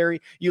Corn Ferry.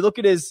 You look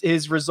at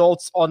his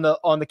results on the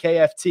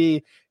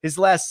KFT, his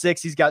last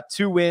 6, he's got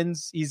 2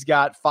 wins. He's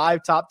got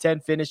 5 top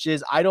 10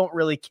 finishes. I don't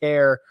really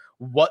care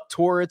what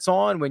tour it's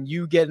on. When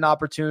you get an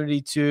opportunity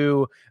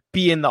to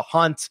be in the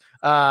hunt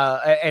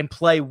and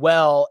play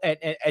well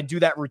and do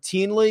that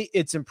routinely,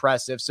 it's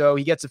impressive. So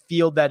he gets a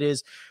field that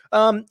is,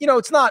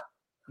 it's not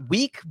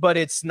weak, but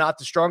it's not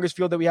the strongest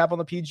field that we have on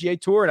the PGA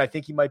Tour, and I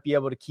think he might be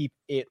able to keep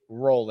it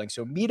rolling.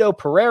 So Mito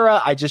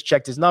Pereira, I just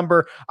checked his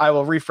number. I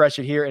will refresh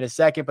it here in a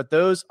second, but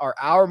those are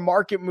our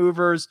market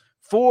movers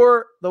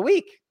for the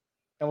week,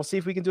 and we'll see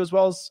if we can do as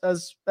well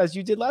as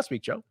you did last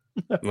week, Joe.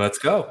 Let's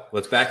go.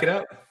 Let's back it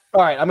up.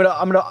 All right, I'm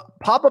gonna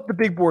pop up the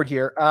big board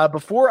here.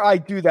 Before I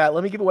do that,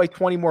 let me give away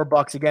 20 more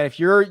bucks. Again, if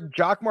your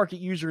Jock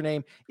Market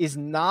username is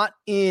not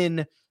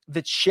in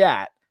the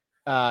chat,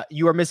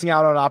 you are missing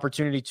out on an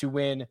opportunity to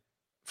win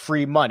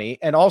free money.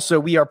 And also,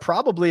 we are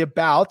probably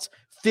about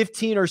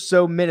 15 or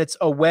so minutes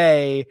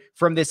away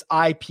from this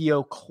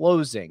IPO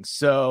closing.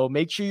 So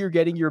make sure you're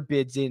getting your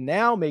bids in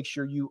now. Make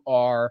sure you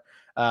are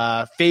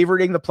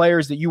favoriting the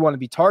players that you want to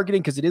be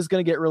targeting, because it is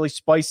going to get really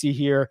spicy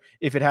here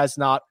if it has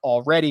not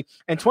already.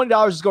 And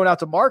 $20 is going out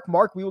to Mark.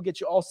 Mark, we will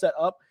get you all set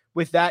up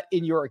with that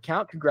in your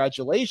account.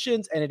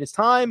 Congratulations. And it is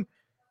time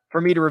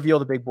for me to reveal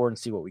the big board and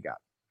see what we got.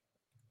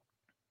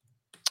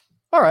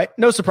 All right,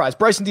 no surprise.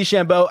 Bryson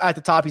DeChambeau at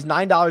the top. He's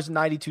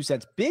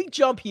 $9.92. Big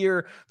jump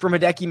here from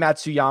Hideki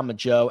Matsuyama,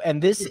 Joe.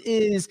 And this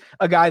is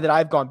a guy that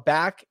I've gone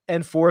back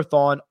and forth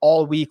on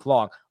all week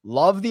long.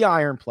 Love the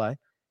iron play.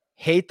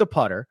 Hate the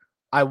putter.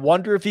 I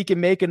wonder if he can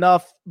make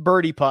enough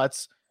birdie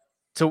putts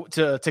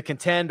to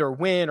contend or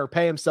win or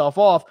pay himself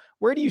off.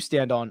 Where do you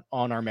stand on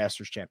our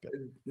Masters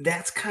champion?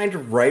 That's kind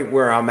of right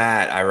where I'm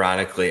at,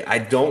 ironically. I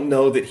don't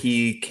know that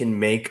he can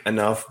make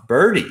enough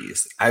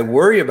birdies. I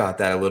worry about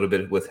that a little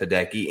bit with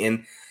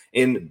Hideki.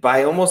 And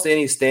by almost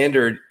any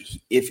standard,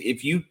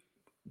 if you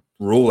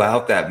rule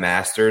out that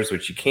Masters,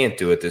 which you can't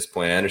do at this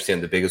point, I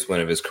understand the biggest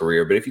win of his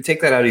career, but if you take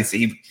that out,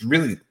 he's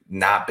really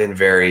not been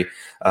very,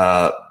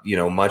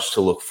 much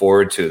to look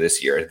forward to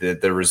this year.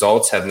 The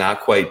results have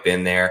not quite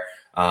been there.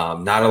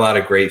 Not a lot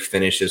of great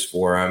finishes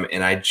for him.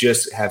 And I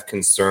just have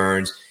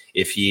concerns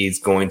if he's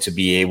going to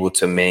be able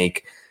to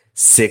make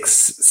 6,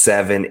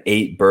 7,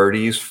 8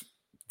 birdies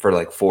for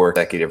like 4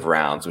 consecutive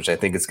rounds, which I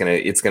think it's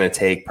going to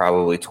take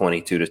probably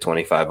 22 to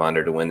 25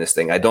 under to win this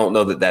thing. I don't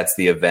know that that's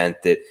the event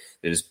that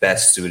is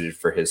best suited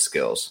for his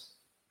skills.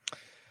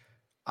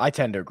 I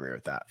tend to agree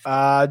with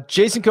that.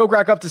 Jason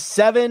Kokrak up to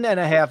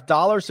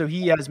 $7.50. So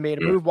he has made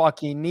a move.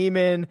 Joaquin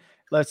Niemann.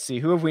 Let's see.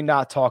 Who have we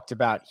not talked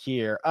about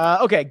here?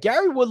 Okay.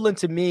 Gary Woodland,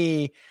 to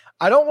me,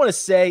 I don't want to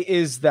say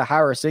is the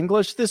Harris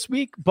English this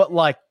week, but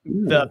like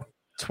the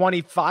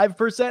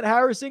 25%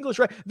 Harris English,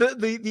 right?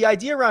 The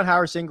idea around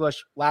Harris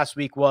English last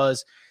week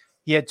was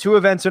he had 2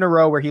 events in a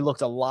row where he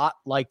looked a lot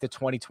like the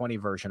 2020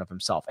 version of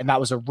himself. And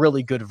that was a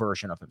really good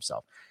version of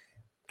himself.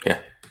 Yeah.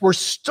 We're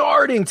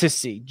starting to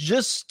see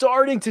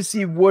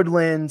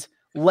Woodland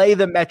lay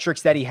the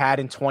metrics that he had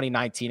in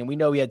 2019. And we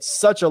know he had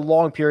such a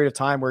long period of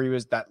time where he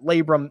was that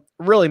labrum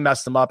really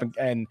messed him up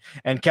and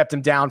kept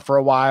him down for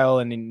a while.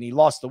 And he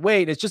lost the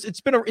weight.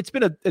 It's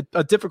been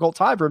a difficult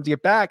time for him to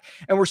get back.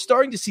 And we're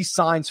starting to see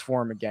signs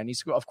for him again.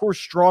 He's of course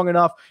strong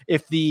enough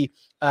if the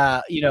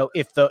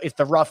If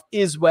the rough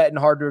is wet and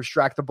hard to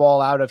extract the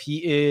ball out of,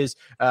 he is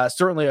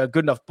certainly a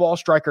good enough ball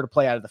striker to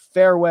play out of the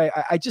fairway.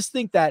 I just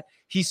think that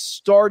he's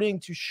starting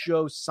to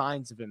show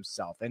signs of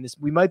himself, and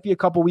we might be a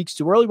couple weeks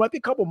too early, might be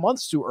a couple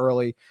months too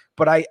early,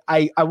 but I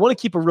want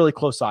to keep a really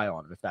close eye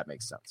on him, if that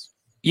makes sense.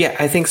 Yeah,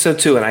 I think so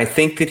too, and I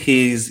think that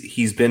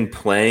he's been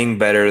playing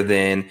better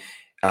than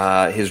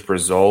his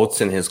results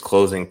and his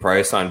closing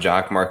price on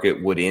Jock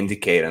Market would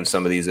indicate on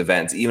some of these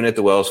events. Even at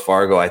the Wells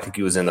Fargo, I think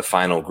he was in the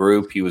final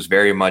group. He was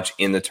very much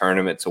in the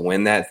tournament to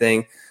win that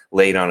thing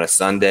late on a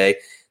Sunday.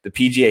 The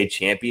PGA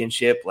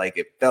Championship, like,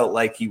 it felt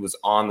like he was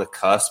on the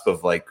cusp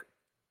of like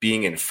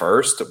being in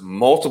first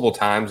multiple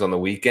times on the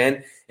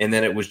weekend, and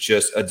then it was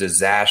just a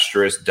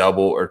disastrous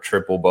double or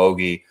triple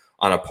bogey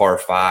on a par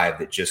 5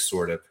 that just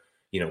sort of,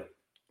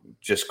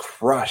 just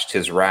crushed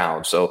his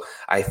round. So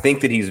I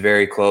think that he's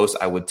very close.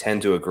 I would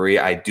tend to agree.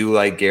 I do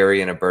like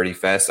Gary in a birdie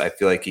fest. I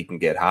feel like he can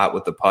get hot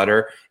with the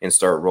putter and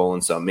start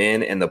rolling some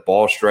in, and the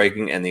ball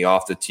striking and the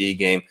off the tee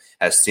game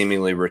has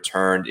seemingly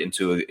returned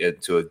into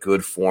a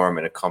good form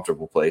and a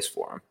comfortable place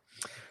for him.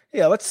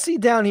 Yeah, let's see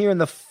down here in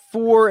the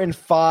 $4 and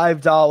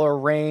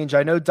 $5 range.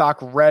 I know Doc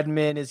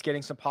Redman is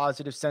getting some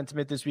positive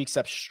sentiment this week,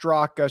 Sepp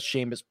Straka,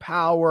 Seamus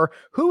Power,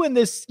 who in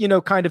this,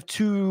 kind of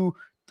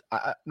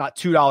not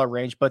 $2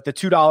 range, but the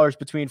 $2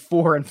 between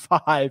 4 and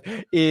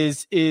 5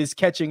 is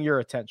catching your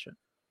attention.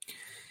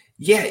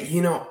 Yeah,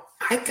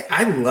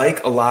 I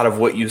like a lot of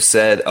what you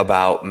said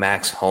about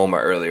Max Homa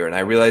earlier, and I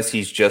realize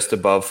he's just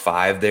above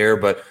 5 there,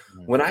 but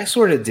when I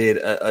sort of did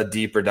a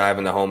deeper dive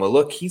into Homa,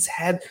 look, he's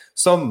had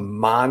some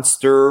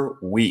monster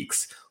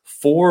weeks.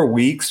 4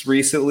 weeks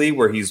recently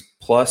where he's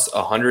plus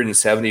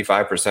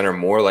 175% or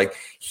more. Like,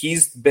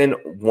 he's been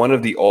one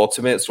of the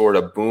ultimate sort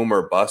of boom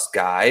or bust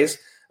guys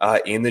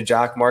in the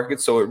Jock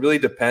Market. So it really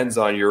depends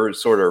on your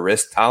sort of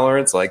risk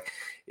tolerance. Like,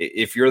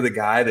 if you're the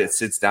guy that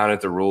sits down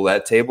at the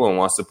roulette table and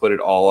wants to put it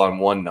all on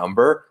one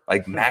number,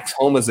 like, Max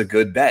Homa is a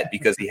good bet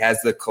because he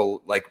has the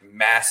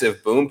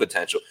massive boom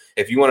potential.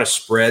 If you want to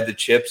spread the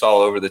chips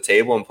all over the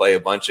table and play a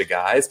bunch of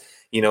guys,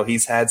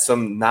 he's had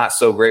some not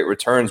so great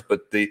returns,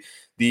 but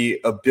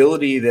the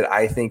ability that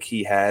I think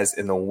he has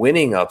in the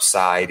winning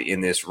upside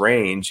in this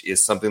range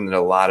is something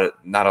that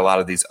not a lot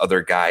of these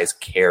other guys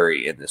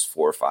carry in this $4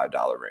 or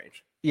 $5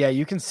 range. Yeah,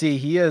 you can see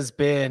he has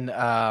been,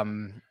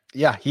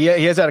 he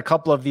has had a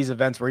couple of these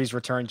events where he's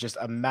returned just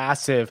a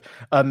massive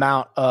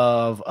amount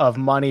of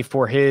money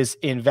for his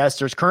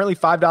investors. Currently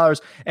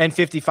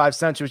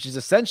 $5.55, which is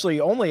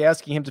essentially only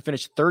asking him to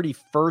finish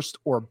 31st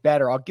or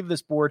better. I'll give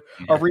this board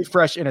a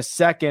refresh in a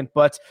second,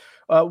 but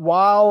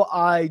while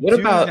I go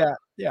ahead.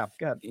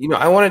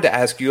 I wanted to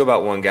ask you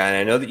about one guy, and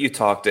I know that you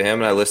talked to him,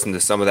 and I listened to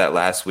some of that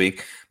last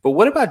week. But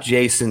what about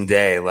Jason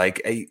Day?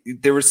 Like,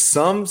 there was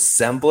some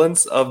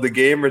semblance of the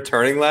game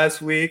returning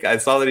last week. I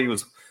saw that he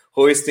was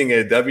hoisting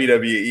a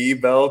WWE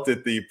belt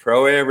at the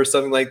Pro-Am or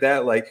something like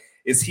that. Like,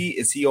 is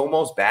he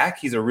almost back?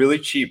 He's a really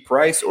cheap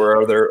price,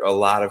 or are there a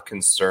lot of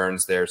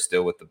concerns there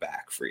still with the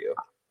back for you?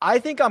 I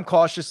think I'm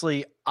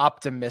cautiously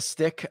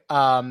optimistic.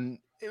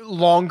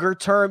 Longer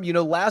term,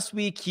 last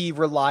week he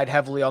relied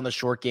heavily on the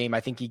short game.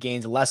 I think he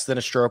gained less than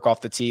a stroke off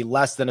the tee,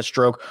 less than a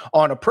stroke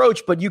on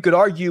approach. But you could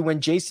argue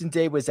when Jason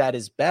Day was at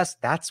his best,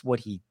 that's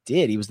what he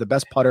did. He was the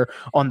best putter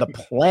on the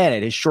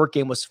planet. His short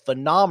game was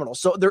phenomenal.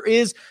 So there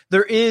is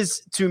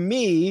to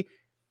me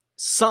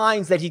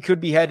signs that he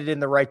could be headed in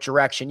the right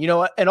direction.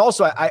 And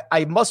also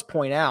I must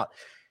point out,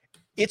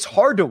 it's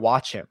hard to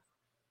watch him,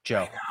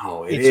 Joe.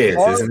 Oh, it is,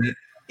 isn't it?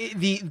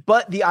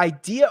 But the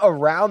idea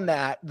around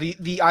that,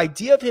 the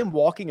idea of him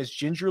walking as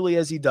gingerly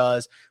as he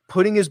does,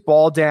 putting his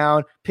ball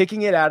down,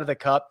 picking it out of the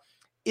cup,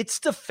 it's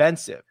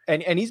defensive.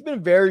 And he's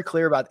been very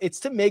clear about it. It's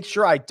to make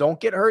sure I don't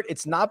get hurt.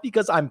 It's not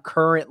because I'm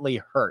currently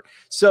hurt.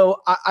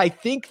 So I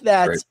think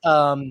that,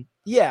 right.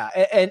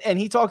 And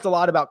he talked a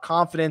lot about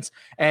confidence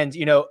and,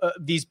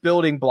 these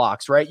building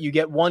blocks, right? You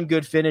get one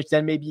good finish,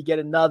 then maybe you get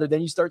another,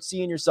 then you start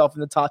seeing yourself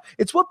in the top.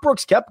 It's what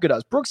Brooks Koepka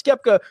does. Brooks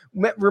Koepka,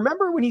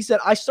 remember when he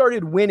said, I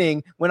started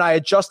winning when I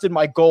adjusted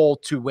my goal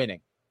to winning,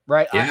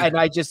 right? Yeah.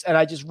 I just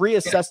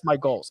reassessed my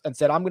goals and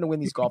said, I'm going to win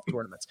these golf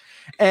tournaments.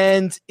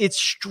 And it's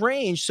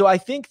strange. So I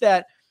think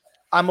that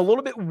I'm a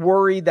little bit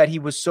worried that he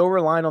was so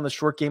reliant on the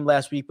short game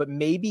last week, but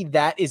maybe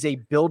that is a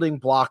building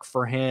block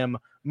for him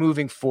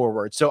moving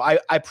forward. So I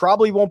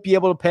probably won't be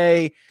able to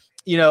pay,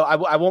 I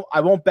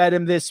won't bet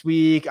him this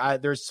week.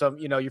 There's some,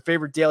 your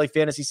favorite daily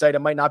fantasy site, I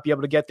might not be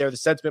able to get there. The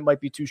sentiment might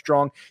be too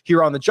strong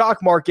here on the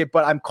Jock Market,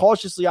 but I'm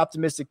cautiously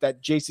optimistic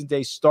that Jason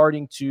Day's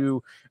starting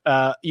to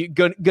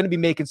going to be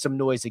making some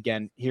noise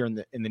again here in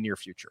the near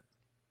future.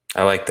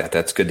 I like that.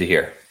 That's good to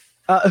hear.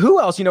 Who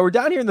else? We're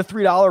down here in the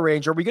 $3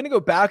 range. Are we going to go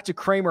back to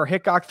Kramer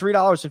Hickok,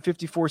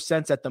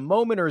 $3.54 at the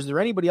moment, or is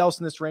there anybody else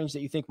in this range that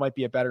you think might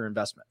be a better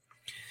investment?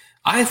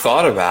 I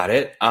thought about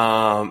it.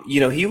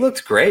 He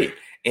looked great.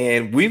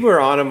 And we were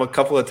on him a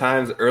couple of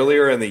times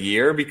earlier in the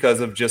year because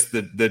of just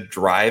the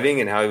driving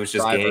and how he was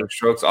just gaining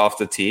strokes off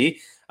the tee.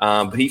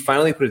 But he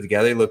finally put it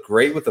together. He looked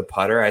great with the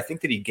putter. I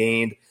think that he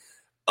gained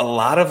a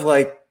lot of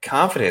like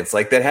confidence.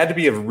 Like that had to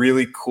be a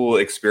really cool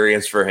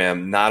experience for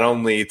him, not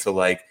only to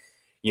like,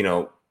 you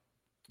know,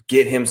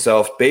 get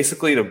himself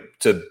basically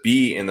to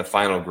be in the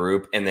final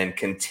group and then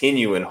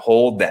continue and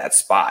hold that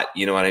spot.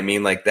 You know what I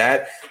mean? Like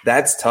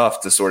that's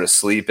tough to sort of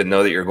sleep and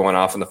know that you're going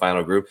off in the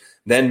final group,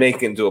 then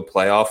make it into a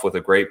playoff with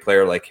a great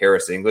player like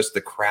Harris English.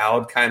 The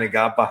crowd kind of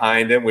got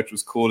behind him, which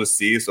was cool to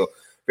see. So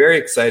very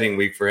exciting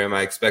week for him.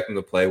 I expect him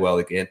to play well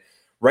again.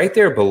 Right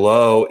there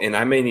below, and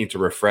I may need to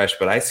refresh,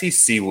 but I see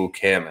Siwoo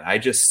Kim, and I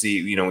just see,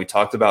 you know, we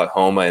talked about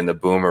Homa and the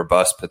boom or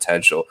bust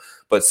potential,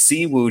 but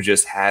Siwoo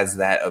just has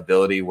that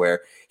ability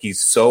where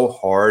he's so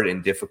hard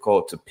and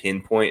difficult to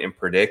pinpoint and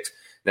predict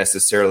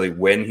necessarily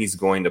when he's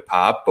going to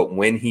pop, but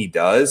when he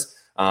does,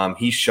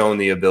 he's shown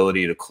the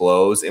ability to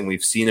close, and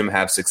we've seen him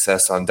have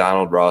success on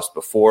Donald Ross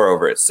before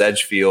over at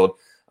Sedgefield.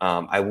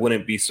 I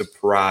wouldn't be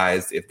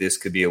surprised if this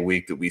could be a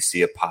week that we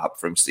see a pop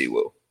from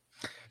Siwoo.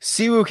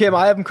 Siwoo Kim,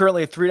 I have him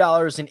currently at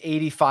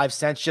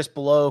 $3.85, just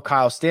below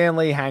Kyle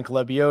Stanley, Hank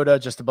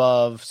Lebioda, just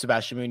above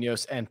Sebastian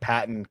Munoz and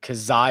Patton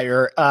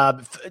Kizzire.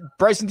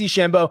 Bryson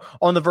DeChambeau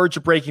on the verge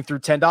of breaking through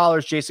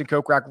 $10. Jason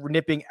Kokrak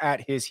nipping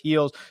at his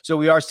heels. So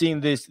we are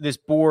seeing this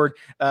board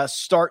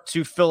start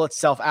to fill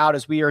itself out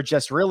as we are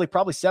just really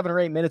probably 7 or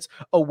 8 minutes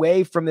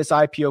away from this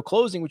IPO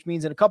closing, which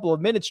means in a couple of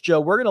minutes,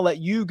 Joe, we're going to let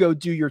you go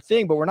do your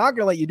thing, but we're not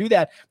going to let you do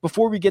that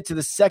before we get to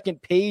the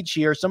second page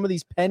here. Some of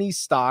these penny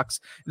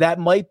stocks that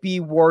might be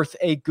worth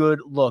a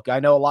good look. I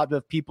know a lot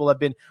of people have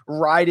been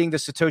riding the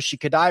Satoshi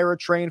Kodaira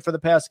train for the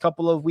past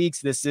couple of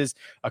weeks. This is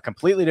a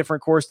completely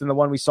different course than the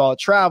one we saw at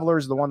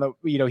Travelers, the one that,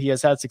 you know, he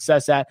has had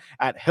success at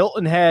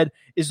Hilton Head.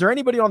 Is there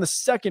anybody on the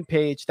second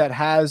page that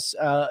has,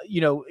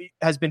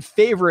 has been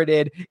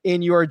favorited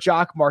in your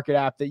Jock Market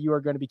app that you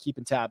are going to be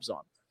keeping tabs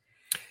on?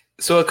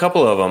 So a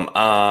couple of them.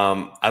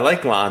 I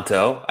like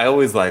Lanto. I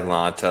always like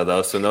Lanto,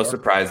 though, so no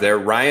surprise there.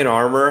 Ryan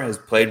Armour has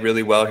played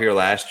really well here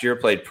last year,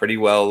 played pretty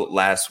well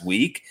last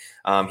week.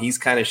 He's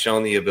kind of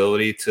shown the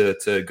ability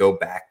to go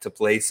back to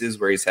places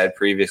where he's had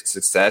previous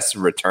success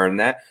and return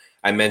that.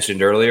 I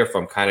mentioned earlier, if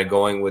I'm kind of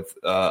going with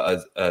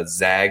a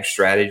zag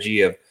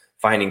strategy of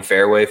finding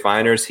fairway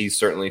finders, he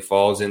certainly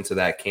falls into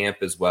that camp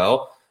as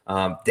well.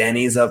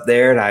 Denny's up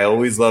there, and I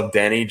always love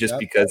Denny just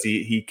because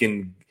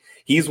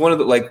he's one of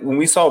the, like when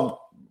we saw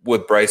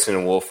with Bryson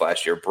and Wolff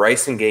last year,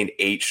 Bryson gained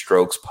 8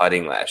 strokes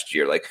putting last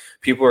year. Like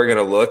people are going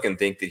to look and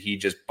think that he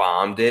just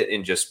bombed it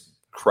and just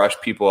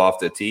crushed people off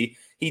the tee.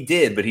 He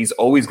did, but he's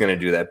always going to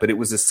do that. But it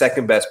was the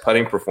second best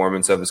putting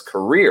performance of his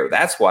career.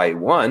 That's why he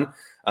won.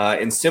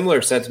 And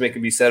similar sentiment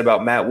can be said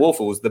about Matt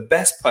Wolff. It was the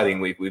best putting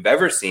week we've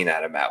ever seen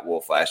out of Matt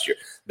Wolff last year.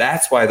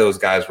 That's why those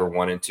guys were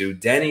 1 and 2.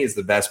 Denny is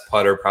the best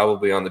putter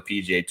probably on the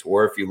PGA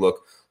Tour if you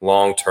look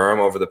long-term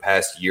over the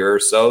past year or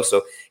so.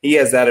 So he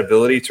has that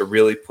ability to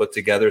really put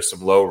together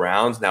some low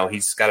rounds. Now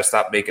he's got to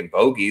stop making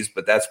bogeys,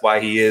 but that's why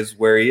he is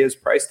where he is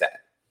priced at.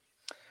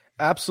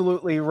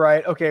 Absolutely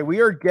right. Okay, we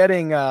are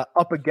getting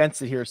up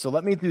against it here. So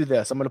let me do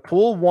this. I'm going to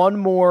pull one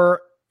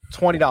more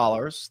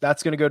 $20.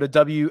 That's going to go to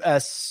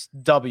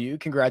WSW.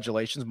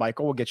 Congratulations,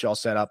 Michael. We'll get you all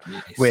set up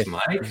with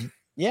Mike.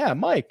 Yeah,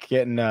 Mike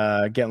getting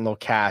a little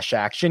cash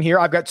action here.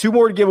 I've got 2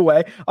 more to give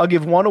away. I'll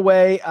give one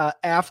away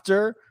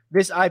after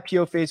this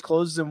IPO phase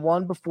closes and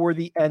one before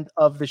the end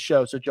of the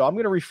show. So, Joe, I'm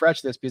going to refresh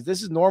this because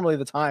this is normally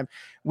the time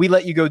we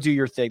let you go do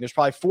your thing. There's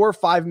probably 4 or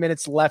 5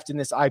 minutes left in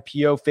this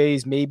IPO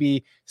phase,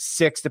 maybe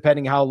 6,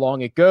 depending how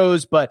long it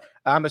goes. But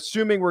I'm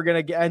assuming we're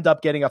going to end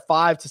up getting a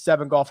 5 to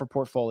 7 golfer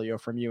portfolio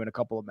from you in a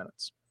couple of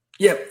minutes.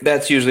 Yep,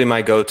 that's usually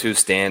my go-to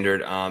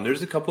standard.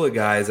 There's a couple of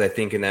guys, I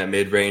think, in that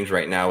mid-range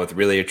right now with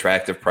really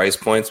attractive price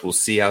points. We'll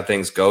see how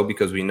things go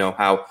because we know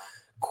how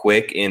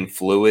quick and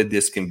fluid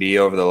this can be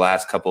over the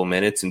last couple of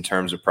minutes in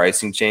terms of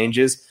pricing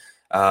changes.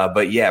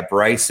 But yeah,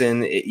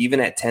 Bryson, even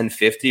at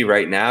 1050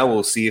 right now,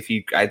 we'll see if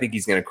I think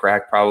he's going to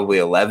crack probably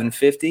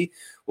 1150.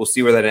 We'll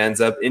see where that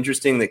ends up.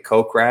 Interesting that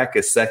Kokrak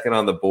is second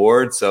on the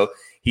board. So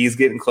he's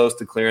getting close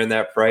to clearing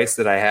that price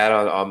that I had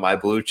on my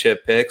blue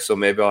chip pick. So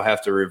maybe I'll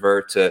have to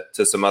revert to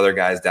some other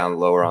guys down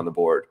lower on the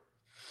board.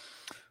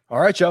 All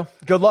right, Joe.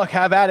 Good luck.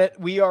 Have at it.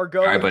 We are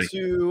going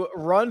to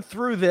run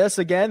through this.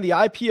 Again, the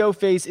IPO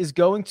phase is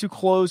going to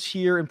close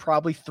here in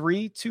probably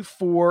 3 to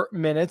 4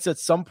 minutes at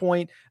some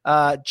point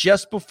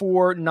just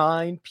before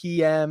 9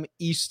 p.m.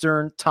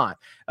 Eastern time.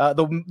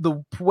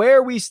 The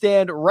where we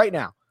stand right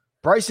now,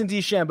 Bryson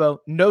DeChambeau,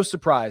 no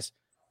surprise,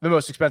 the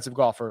most expensive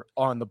golfer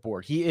on the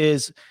board. He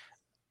is,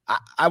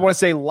 I want to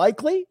say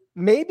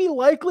maybe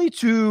likely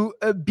to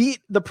beat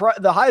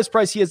the highest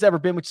price he has ever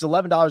been, which is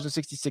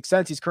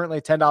 $11.66. He's currently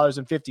at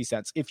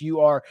 $10.50. If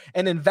you are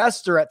an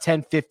investor at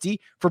 $10.50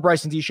 for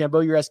Bryson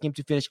DeChambeau, you're asking him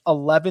to finish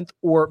 11th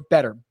or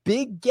better.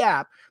 Big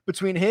gap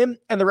between him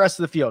and the rest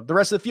of the field. The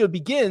rest of the field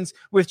begins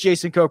with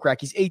Jason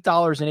Kokrak. He's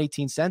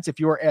 $8.18. If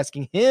you are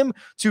asking him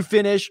to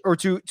finish or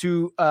to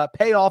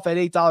pay off at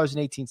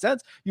 $8.18,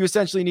 you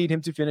essentially need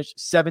him to finish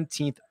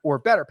 17th or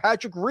better.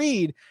 Patrick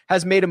Reed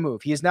has made a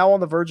move. He is now on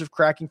the verge of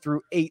cracking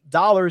through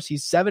 $8.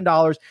 He's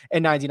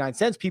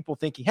 $7.99. People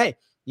thinking, hey,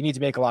 You need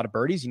to make a lot of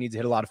birdies. You need to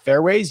hit a lot of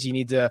fairways. You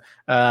need to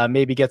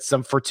maybe get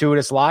some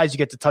fortuitous lies. You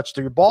get to touch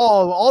through your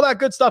ball, all that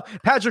good stuff.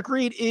 Patrick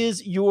Reed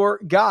is your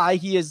guy.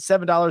 He is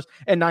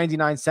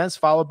 $7.99,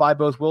 followed by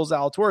both Will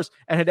Zalatoris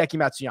and Hideki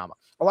Matsuyama.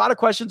 A lot of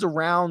questions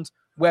around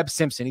Webb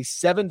Simpson. He's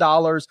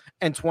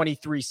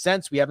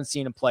 $7.23. We haven't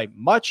seen him play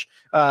much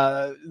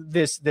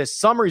this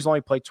summer. He's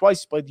only played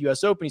twice. He's played the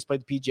U.S. Open. He's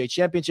played the PGA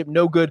Championship.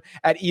 No good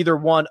at either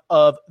one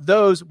of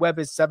those. Webb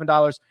is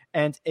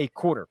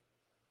 $7.25.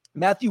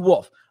 Matthew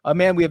Wolff, a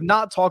man we have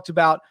not talked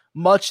about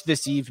much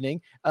this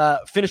evening,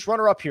 finished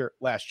runner-up here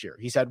last year.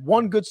 He's had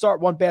one good start,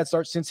 one bad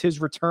start since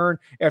his return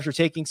after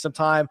taking some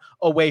time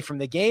away from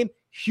the game.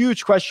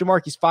 Huge question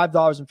mark. He's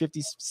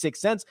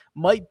 $5.56.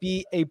 Might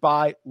be a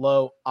buy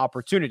low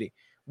opportunity.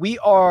 We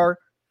are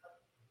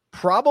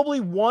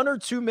probably 1 or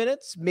 2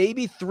 minutes,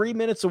 maybe 3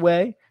 minutes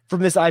away from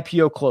this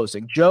IPO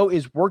closing. Joe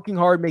is working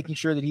hard, making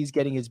sure that he's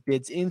getting his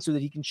bids in so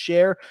that he can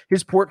share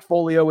his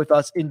portfolio with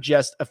us in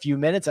just a few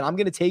minutes. And I'm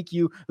going to take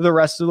you the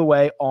rest of the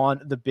way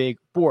on the big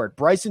board.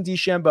 Bryson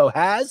DeChambeau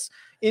has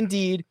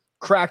indeed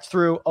cracked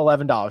through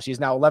 $11. He is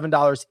now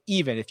 $11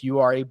 even. If you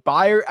are a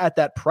buyer at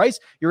that price,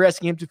 you're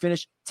asking him to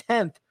finish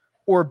 10th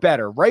or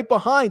better. Right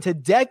behind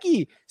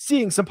Hideki,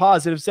 seeing some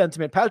positive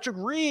sentiment. Patrick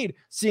Reed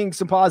seeing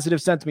some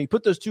positive sentiment.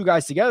 Put those two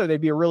guys together, they'd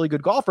be a really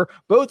good golfer.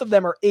 Both of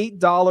them are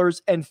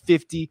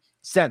 $8.50.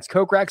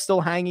 Kokrak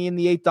still hanging in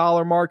the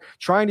 $8 mark,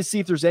 trying to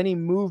see if there's any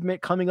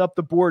movement coming up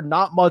the board.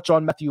 Not much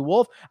on Matthew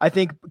Wolff. I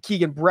think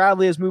Keegan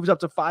Bradley has moved up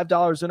to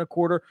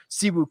 $5.25.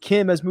 Siwoo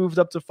Kim has moved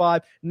up to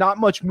 $5. Not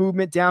much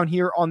movement down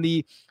here on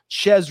the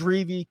Chez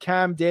Reavie,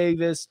 Cam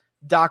Davis,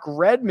 Doc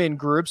Redman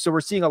group. So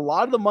we're seeing a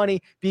lot of the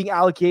money being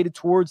allocated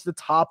towards the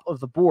top of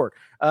the board.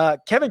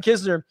 Kevin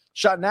Kisner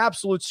shot an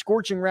absolute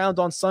scorching round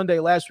on Sunday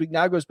last week.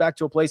 Now goes back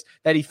to a place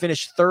that he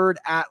finished third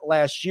at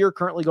last year,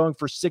 currently going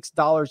for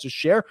 $6 a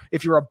share.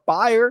 If you're a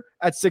buyer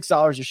at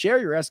 $6 a share,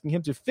 you're asking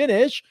him to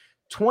finish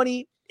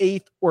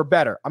 28th or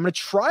better. I'm going to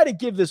try to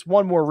give this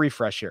one more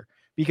refresh here,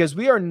 because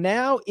we are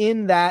now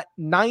in that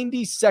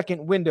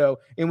 90-second window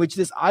in which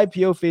this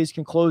IPO phase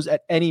can close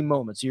at any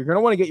moment. So you're going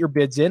to want to get your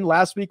bids in.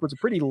 Last week was a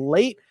pretty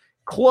late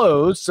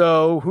close,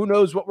 so who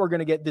knows what we're going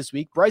to get this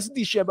week. Bryson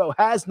DeChambeau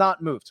has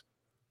not moved.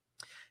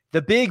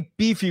 The big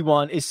beefy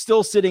one is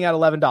still sitting at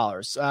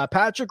 $11.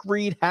 Patrick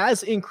Reed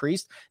has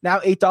increased, now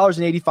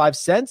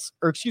 $8.85,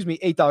 or excuse me,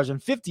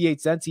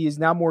 $8.58. He is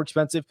now more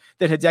expensive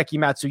than Hideki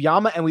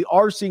Matsuyama, and we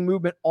are seeing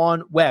movement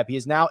on Webb. He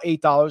is now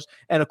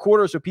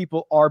 $8.25, so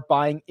people are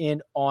buying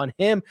in on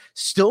him.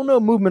 Still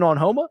no movement on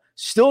Homa,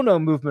 still no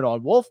movement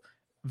on Wolff.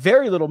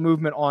 Very little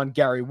movement on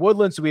Gary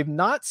Woodland, so we have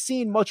not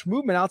seen much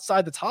movement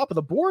outside the top of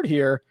the board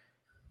here.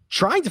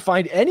 Trying to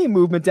find any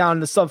movement down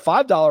in the sub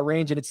 $5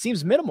 range, and it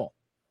seems minimal.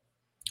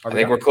 I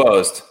think we're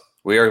closed.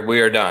 We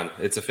are done.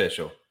 It's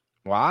official.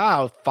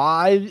 Wow.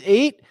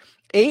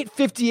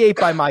 858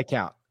 by my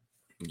count.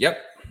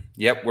 Yep.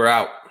 We're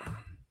out.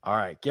 All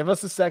right. Give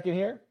us a second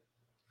here.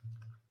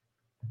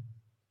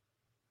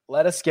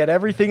 Let us get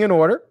everything in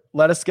order.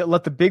 Let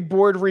the big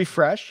board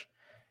refresh.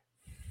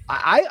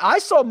 I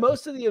saw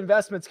most of the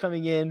investments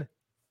coming in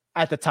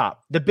at the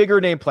top, the bigger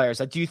name players.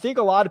 Do you think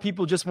a lot of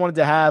people just wanted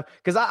to have,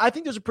 because I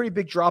think there's a pretty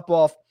big drop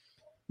off,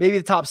 maybe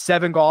the top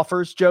 7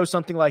 golfers, Joe,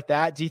 something like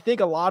that. Do you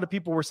think a lot of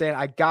people were saying,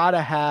 I got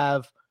to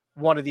have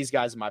one of these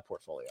guys in my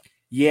portfolio?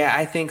 Yeah,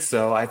 I think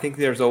so. I think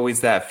there's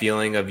always that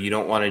feeling of you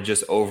don't want to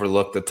just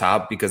overlook the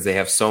top because they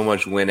have so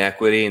much win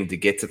equity, and to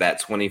get to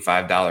that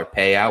 $25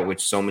 payout,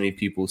 which so many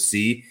people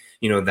see,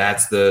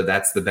 that's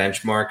the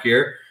benchmark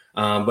here.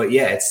 But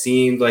yeah, it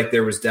seemed like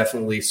there was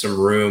definitely some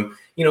room.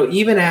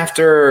 Even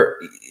after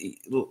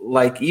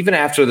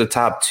the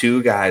top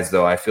 2 guys,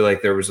 though, I feel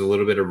like there was a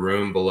little bit of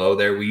room below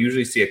there. We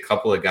usually see a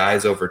couple of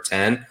guys over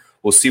 10.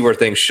 We'll see where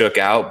things shook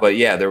out. But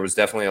yeah, there was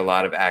definitely a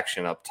lot of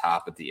action up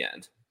top at the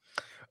end.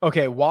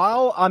 Okay,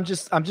 while I'm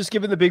just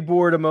giving the big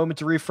board a moment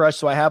to refresh,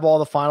 so I have all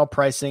the final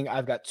pricing.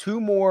 I've got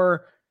 2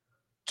 more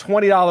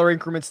 $20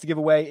 increments to give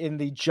away in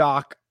the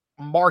Jock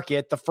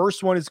market. The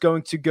first one is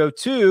going to go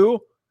to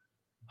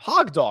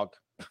Hog Dog.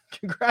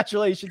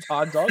 Congratulations,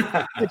 Hog Dog.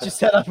 Get you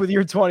set up with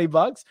your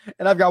 $20.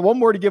 And I've got one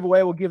more to give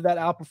away. We'll give that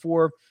out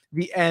before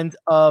the end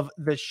of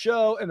the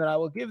show. And then I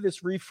will give this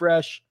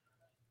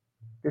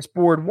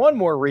board one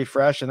more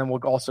refresh. And then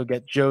we'll also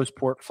get Joe's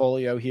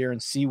portfolio here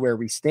and see where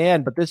we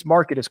stand. But this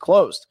market is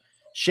closed.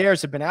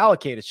 Shares have been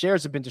allocated.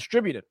 Shares have been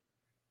distributed.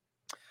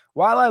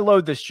 While I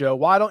load this, Joe,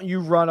 why don't you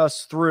run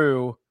us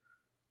through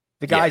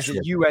the guys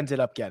that you ended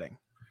up getting?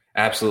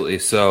 Absolutely.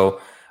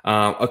 So,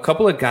 a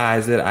couple of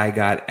guys that I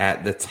got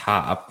at the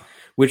top,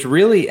 which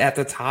really at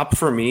the top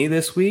for me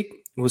this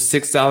week was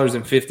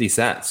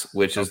 $6.50,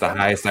 which is the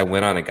highest I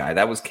went on a guy.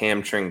 That was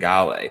Cam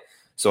Tringale.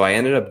 So I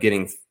ended up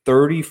getting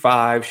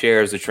 35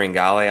 shares of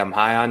Tringale. I'm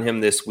high on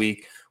him this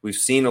week. We've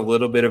seen a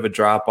little bit of a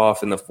drop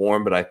off in the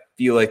form, but I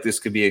feel like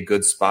this could be a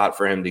good spot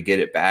for him to get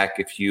it back.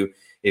 If you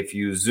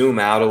zoom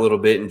out a little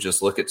bit and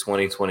just look at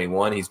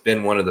 2021, he's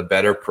been one of the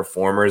better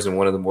performers and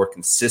one of the more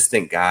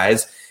consistent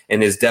guys,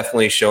 and has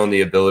definitely shown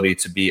the ability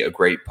to be a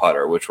great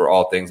putter, which were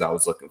all things I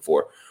was looking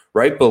for.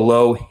 Right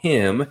below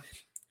him,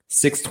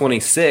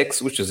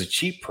 626, which is a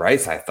cheap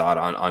price, I thought,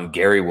 on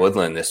Gary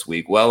Woodland this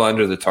week, well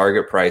under the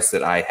target price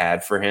that I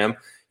had for him.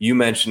 You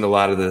mentioned a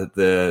lot of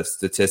the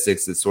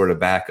statistics that sort of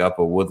back up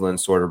a Woodland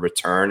sort of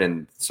return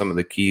and some of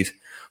the key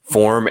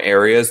form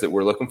areas that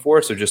we're looking for.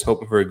 So just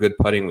hoping for a good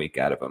putting week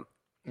out of him.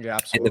 Yeah,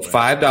 absolutely. In the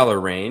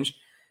 $5 range,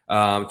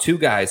 two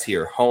guys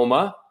here,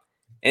 Homa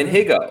and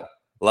Higo.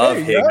 Love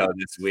Higo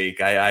this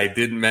week. I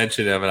didn't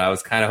mention him, and I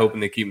was kind of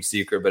hoping to keep him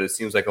secret, but it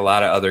seems like a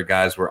lot of other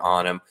guys were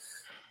on him.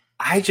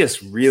 I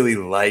just really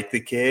like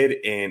the kid,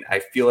 and I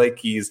feel like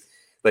he's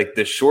like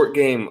the short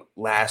game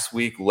last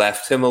week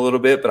left him a little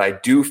bit, but I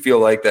do feel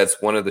like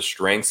that's one of the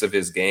strengths of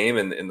his game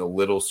and the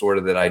little sort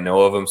of that I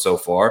know of him so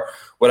far.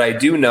 What I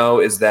do know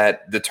is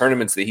that the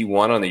tournaments that he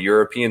won on the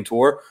European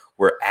Tour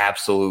were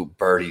absolute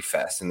birdie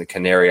fest in the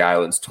Canary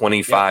Islands.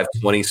 25,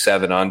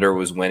 27 under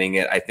was winning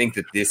it. I think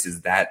that this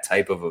is that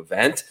type of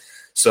event.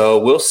 So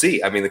we'll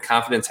see. I mean, the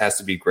confidence has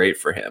to be great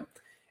for him.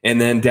 And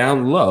then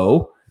down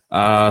low,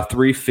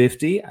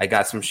 350. I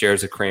got some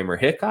shares of Kramer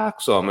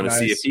Hickok, so I'm going to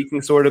see if he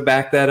can sort of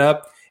back that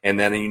up. And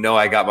then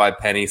I got my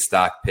penny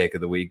stock pick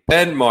of the week.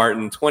 Ben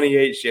Martin,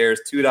 28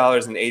 shares,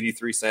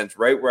 $2.83,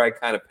 right where I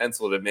kind of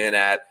penciled him in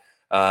at.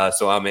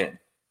 So I'm in.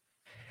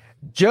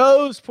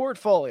 Joe's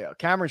portfolio: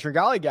 Cameron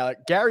Tringali,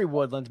 Gary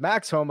Woodland,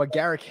 Max Homa,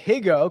 Garrick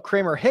Higo,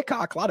 Kramer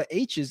Hickok, a lot of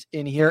H's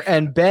in here,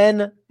 and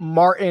Ben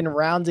Martin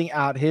rounding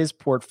out his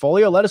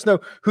portfolio. Let us know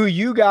who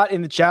you got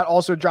in the chat.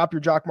 Also, drop your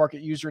Jock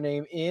Market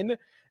username in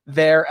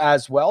there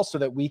as well so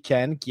that we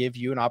can give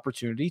you an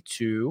opportunity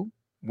to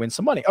win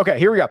some money. Okay,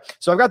 here we go.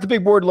 So I've got the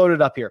big board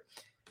loaded up here.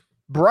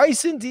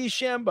 Bryson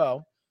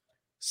DeChambeau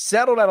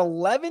settled at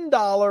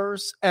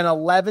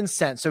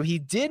 $11.11. So he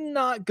did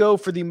not go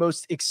for the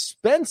most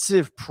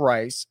expensive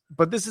price,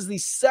 but this is the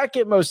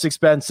second most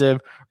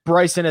expensive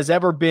Bryson has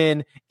ever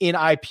been in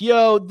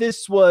IPO.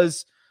 This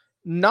was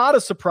not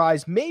a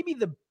surprise. Maybe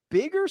the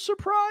bigger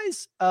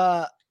surprise.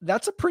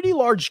 That's a pretty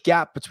large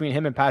gap between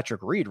him and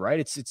Patrick Reed, right?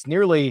 It's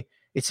nearly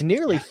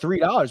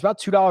 $3, about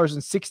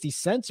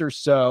 $2.60 or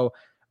so.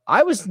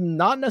 I was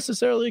not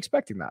necessarily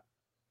expecting that.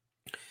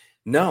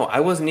 No, I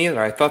wasn't either.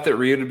 I thought that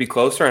Reed would be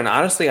closer, and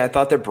honestly, I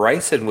thought that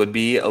Bryson would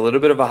be a little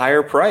bit of a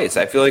higher price.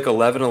 I feel like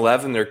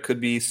 11.11, there could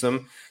be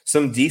some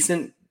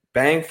decent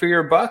bang for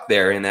your buck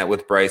there in that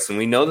with Bryson.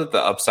 We know that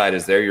the upside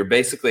is there. You're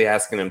basically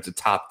asking him to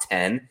top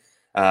 10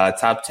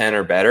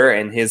 or better,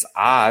 and his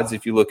odds,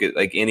 if you look at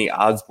like any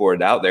odds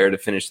board out there to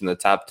finish in the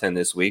top 10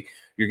 this week,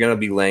 you're going to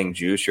be laying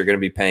juice. You're going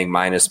to be paying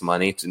minus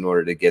money in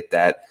order to get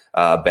that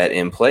bet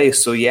in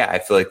place. So, yeah, I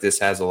feel like this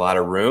has a lot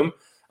of room.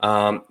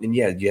 And then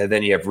you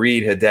have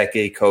Reed,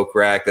 Hideki,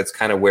 Kokrak. That's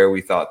kind of where we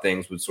thought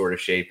things would sort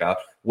of shape out.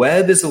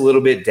 Webb is a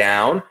little bit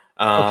down,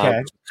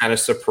 kind of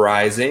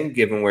surprising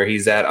given where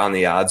he's at on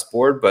the odds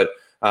board, but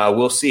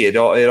we'll see. It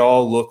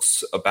all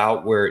looks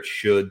about where it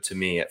should to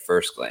me at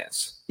first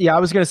glance. Yeah, I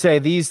was going to say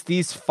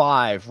these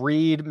five,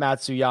 Reed,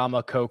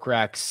 Matsuyama,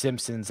 Kokrak,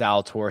 Simpson,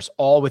 Zalatoris,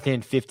 all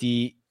within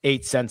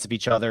 58 cents of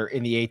each other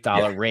in the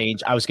 $8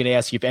 range. I was going to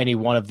ask you if any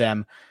one of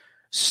them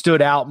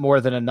stood out more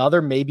than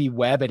another. Maybe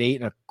Webb at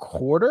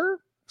 8.25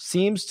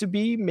 seems to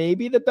be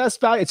maybe the best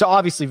value. It's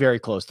obviously very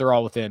close. They're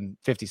all within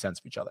 50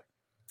 cents of each other.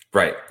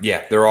 Right.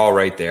 Yeah, they're all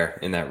right there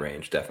in that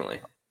range,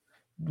 definitely.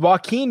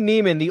 Joaquin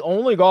Niemann, the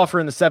only golfer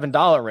in the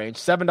 $7 range,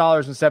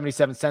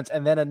 $7.77,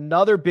 and then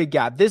another big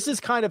gap. This is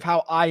kind of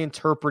how I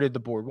interpreted the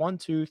board. 1,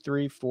 2,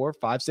 3, 4,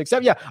 5, 6,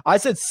 7. Yeah, I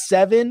said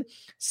seven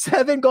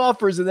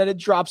golfers, and then it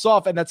drops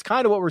off, and that's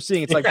kind of what we're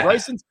seeing. It's like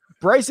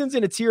Bryson's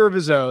in a tier of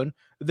his own.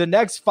 The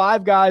next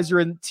five guys are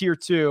in tier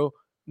 2.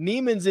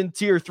 Niemann's in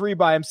tier 3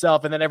 by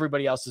himself, and then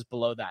everybody else is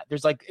below that.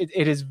 There's like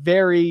it is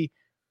very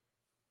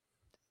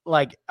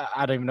like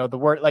I don't even know the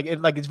word.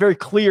 It's very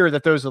clear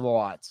that those are the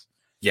odds.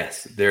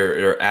 Yes,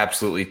 they're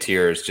absolutely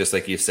tiers, just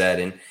like you said,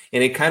 and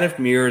it kind of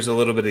mirrors a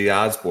little bit of the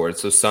odds board.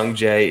 So Sung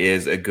Jae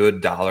is a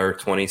good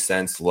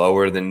 $1.20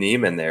 lower than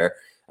Niemann there.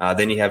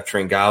 Then you have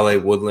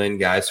Tringale, Woodland,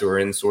 guys who are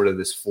in sort of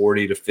this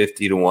 40 to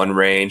 50 to 1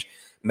 range.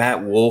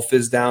 Matt Wolff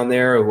is down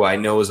there, who I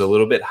know is a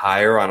little bit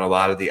higher on a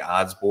lot of the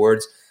odds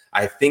boards.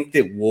 I think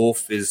that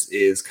Wolff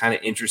is kind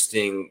of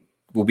interesting,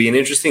 will be an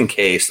interesting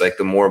case, like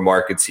the more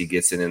markets he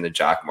gets in the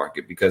jock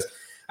market, because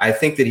I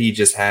think that he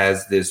just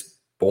has this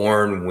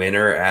born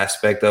winner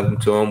aspect of him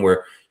to him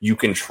where you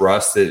can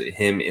trust that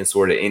him in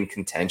sort of in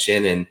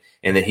contention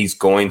and that he's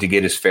going to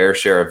get his fair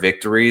share of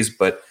victories,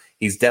 but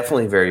he's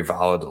definitely very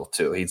volatile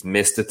too. He's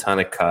missed a ton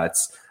of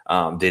cuts.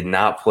 Did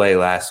not play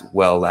last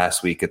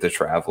week at the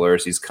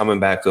Travelers. He's coming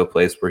back to a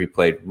place where he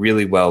played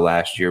really well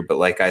last year, but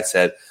like I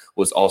said,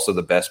 was also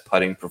the best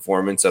putting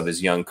performance of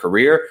his young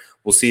career.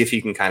 We'll see if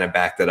he can kind of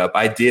back that up.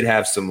 I did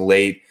have some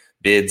late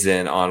bids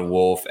in on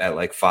Wolff at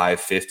like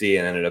 550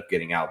 and ended up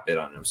getting outbid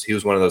on him. So he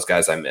was one of those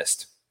guys I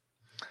missed.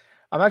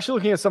 I'm actually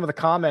looking at some of the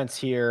comments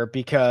here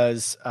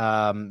because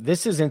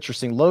this is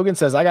interesting. Logan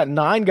says, I got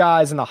 9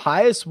 guys and the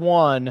highest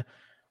one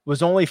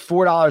was only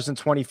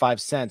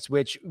 $4.25,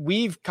 which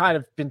we've kind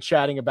of been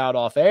chatting about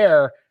off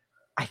air.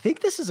 I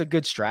think this is a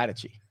good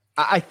strategy.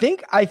 I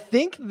think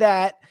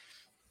that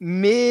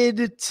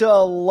mid to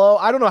low.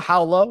 I don't know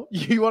how low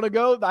you want to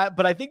go,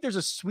 but I think there's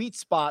a sweet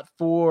spot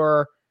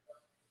for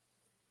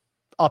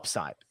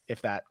upside,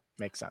 if that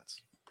makes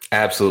sense.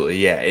 Absolutely,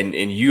 yeah.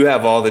 And you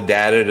have all the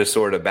data to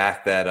sort of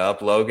back that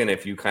up, Logan,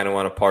 if you kind of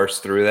want to parse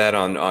through that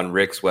on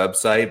Rick's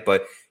website.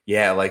 But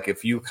yeah, like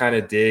if you kind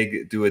of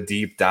do a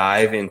deep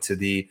dive into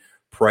the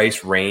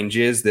price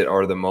ranges that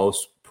are the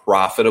most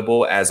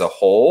profitable as a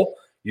whole,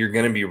 you're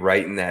going to be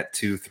right in that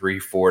 $2, $3,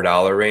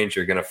 $4 range.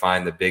 You're going to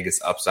find the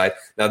biggest upside.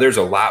 Now, there's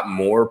a lot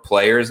more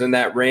players in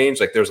that range.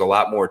 Like there's a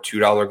lot more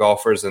 $2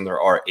 golfers than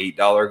there are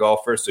 $8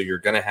 golfers. So you're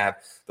going to have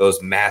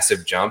those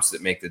massive jumps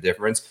that make the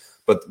difference.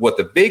 But what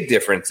the big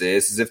difference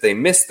is if they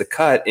miss the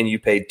cut and you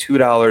paid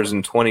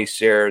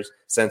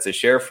 $2.20 a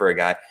share for a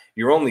guy,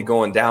 you're only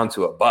going down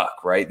to $1,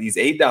 right? These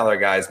 $8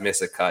 guys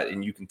miss a cut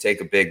and you can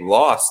take a big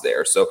loss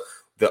there. So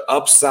the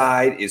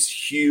upside is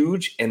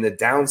huge and the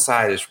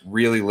downside is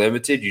really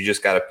limited. You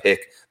just got to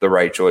pick the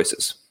right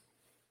choices.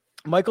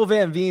 Michael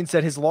Van Veen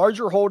said his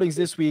larger holdings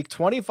this week: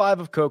 25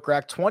 of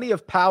Kokrak, 20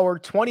 of Power,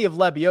 20 of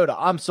Lebioda.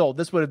 I'm sold.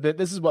 This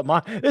is what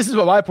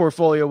my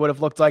portfolio would have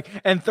looked like,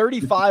 and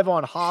 35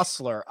 on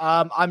Hostler.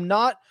 I'm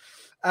not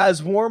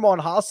as warm on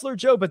Hostler,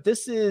 Joe, but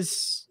this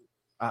is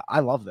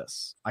I love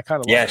this. I kind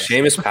of love this.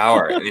 Seamus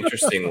Power, an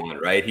interesting one,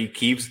 right? He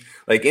keeps,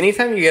 like,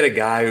 anytime you get a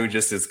guy who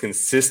just is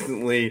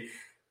consistently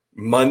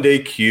Monday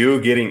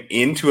Q getting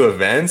into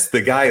events,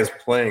 the guy is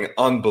playing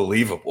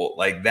unbelievable.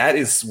 Like that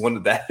is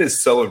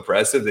so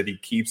impressive that he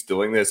keeps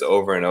doing this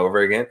over and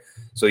over again.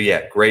 So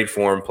yeah, great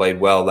form, played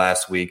well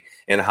last week.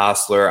 And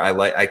Hostler,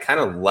 I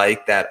kind of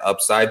like that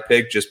upside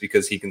pick just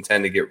because he can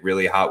tend to get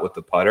really hot with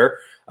the putter.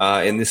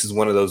 And this is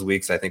one of those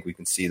weeks I think we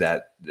can see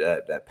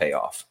that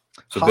payoff.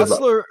 So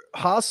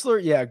Hostler,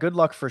 yeah, good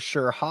luck for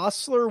sure.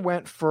 Hostler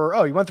went for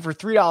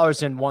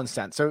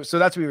 $3.01. So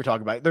that's what we were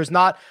talking about. There's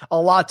not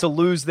a lot to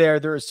lose there.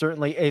 There is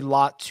certainly a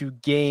lot to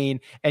gain,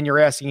 and you're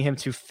asking him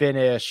to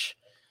finish.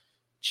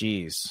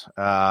 Geez,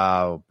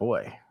 oh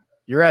boy,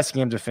 you're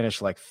asking him to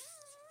finish like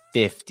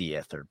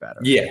 50th or better.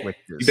 Yeah,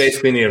 you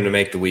basically need him to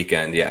make the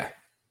weekend. Yeah.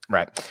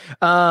 Right.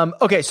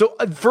 Okay. So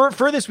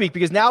for this week,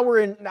 because now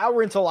we're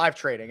into live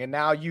trading, and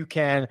now you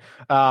can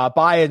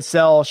buy and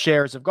sell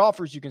shares of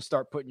golfers. You can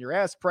start putting your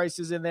ask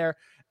prices in there.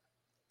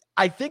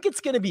 I think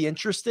it's going to be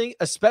interesting,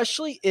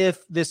 especially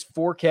if this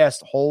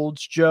forecast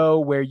holds,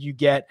 Joe, where you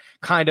get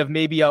kind of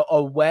maybe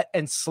a wet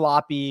and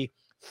sloppy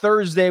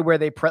Thursday where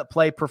they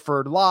play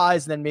preferred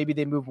lies, and then maybe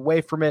they move away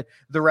from it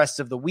the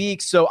rest of the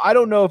week. So I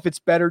don't know if it's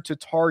better to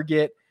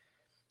target,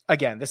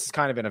 again, this is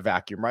kind of in a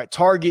vacuum, right?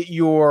 Target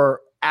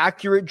your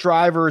accurate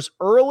drivers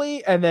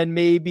early and then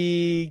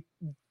maybe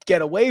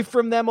get away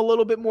from them a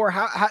little bit more.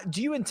 How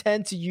do you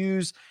intend to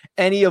use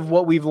any of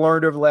what we've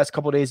learned over the last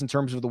couple of days in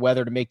terms of the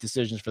weather to make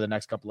decisions for the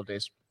next couple of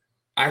days?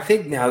 I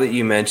think now that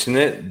you mention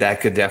it, that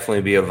could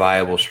definitely be a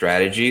viable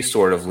strategy,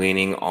 sort of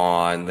leaning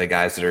on the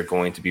guys that are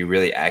going to be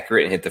really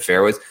accurate and hit the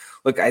fairways.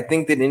 Look, I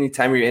think that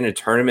anytime you're in a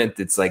tournament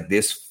that's like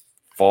this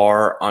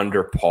far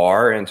under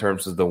par in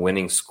terms of the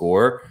winning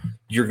score,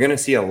 you're going to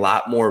see a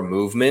lot more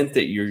movement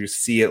that you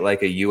see at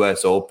like a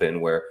US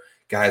Open where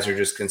guys are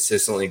just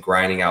consistently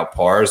grinding out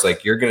pars.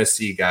 Like you're going to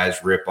see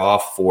guys rip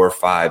off 4,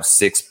 5,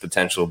 6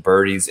 potential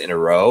birdies in a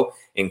row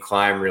and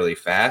climb really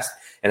fast.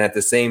 And at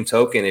the same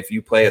token, if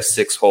you play a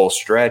 6-hole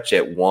stretch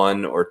at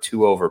 1 or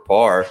 2 over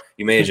par,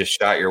 you may have just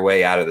shot your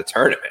way out of the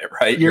tournament,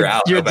 right? You're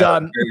out. You're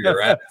done. Where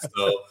you're at.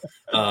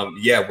 So,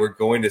 yeah, we're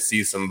going to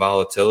see some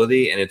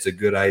volatility, and it's a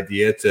good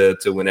idea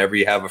to whenever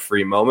you have a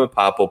free moment,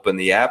 pop open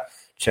the app,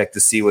 check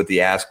to see what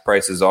the ask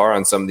prices are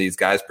on some of these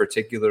guys,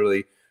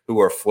 particularly who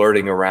are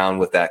flirting around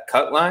with that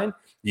cut line.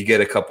 You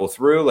get a couple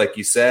through, like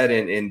you said,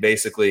 and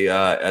basically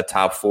a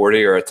top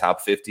 40 or a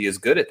top 50 is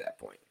good at that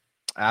point.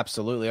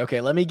 Absolutely. Okay,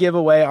 let me give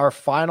away our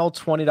final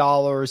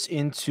 $20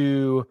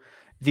 into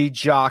the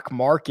Jock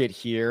Market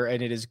here,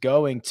 and it is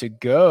going to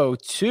go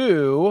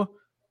to,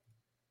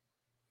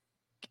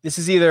 this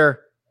is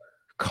either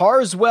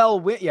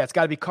Carswell. Yeah, it's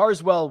got to be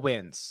Carswell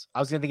wins. I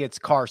was going to think it's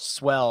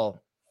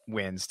Carswell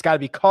wins. It's got to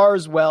be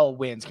Carswell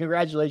wins.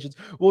 Congratulations.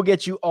 We'll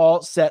get you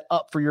all set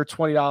up for your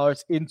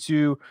 $20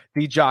 into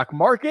the Jock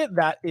Market.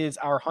 That is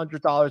our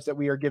 $100 that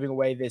we are giving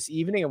away this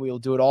evening, and we will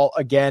do it all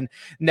again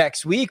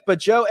next week. But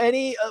Joe,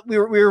 we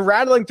were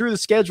rattling through the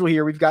schedule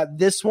here. We've got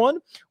this one.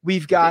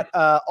 We've got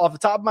off the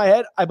top of my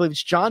head, I believe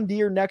it's John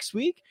Deere next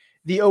week,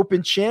 the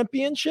Open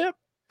Championship,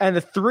 and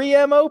the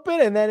 3M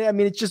Open. And then, I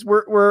mean, it's just,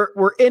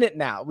 we're in it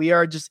now. We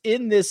are just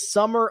in this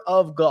summer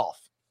of golf.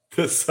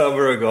 The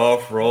summer of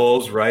golf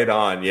rolls right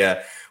on.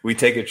 Yeah, we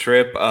take a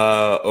trip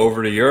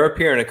over to Europe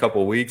here in a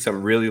couple of weeks.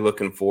 I'm really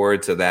looking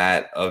forward to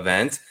that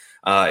event.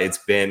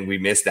 We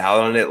missed out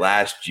on it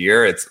last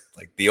year. It's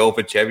like the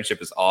Open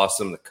Championship is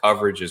awesome. The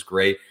coverage is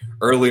great.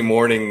 Early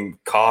morning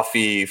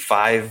coffee,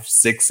 5,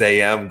 6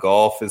 a.m.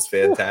 golf is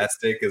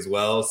fantastic as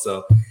well.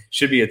 So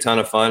should be a ton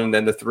of fun. And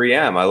then the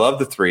 3M. I love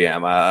the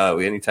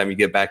 3M. Anytime you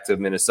get back to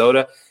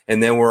Minnesota,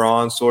 and then we're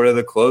on sort of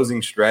the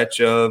closing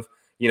stretch of,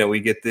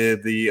 we get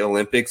the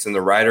Olympics and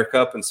the Ryder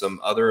Cup and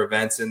some other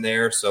events in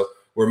there. So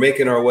we're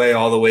making our way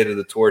all the way to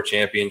the Tour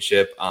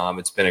Championship.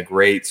 It's been a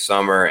great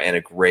summer and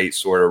a great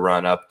sort of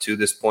run up to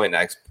this point.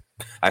 And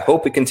I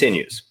hope it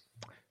continues.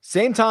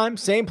 Same time,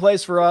 same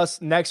place for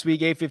us next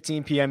week,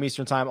 8:15 p.m.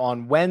 Eastern time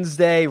on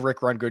Wednesday.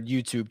 Rick Run Good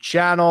YouTube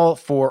channel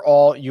for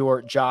all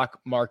your Jock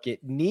Market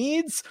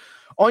needs.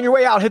 On your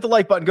way out, hit the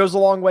like button. Goes a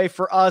long way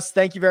for us.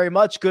 Thank you very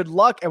much. Good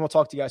luck, and we'll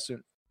talk to you guys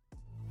soon.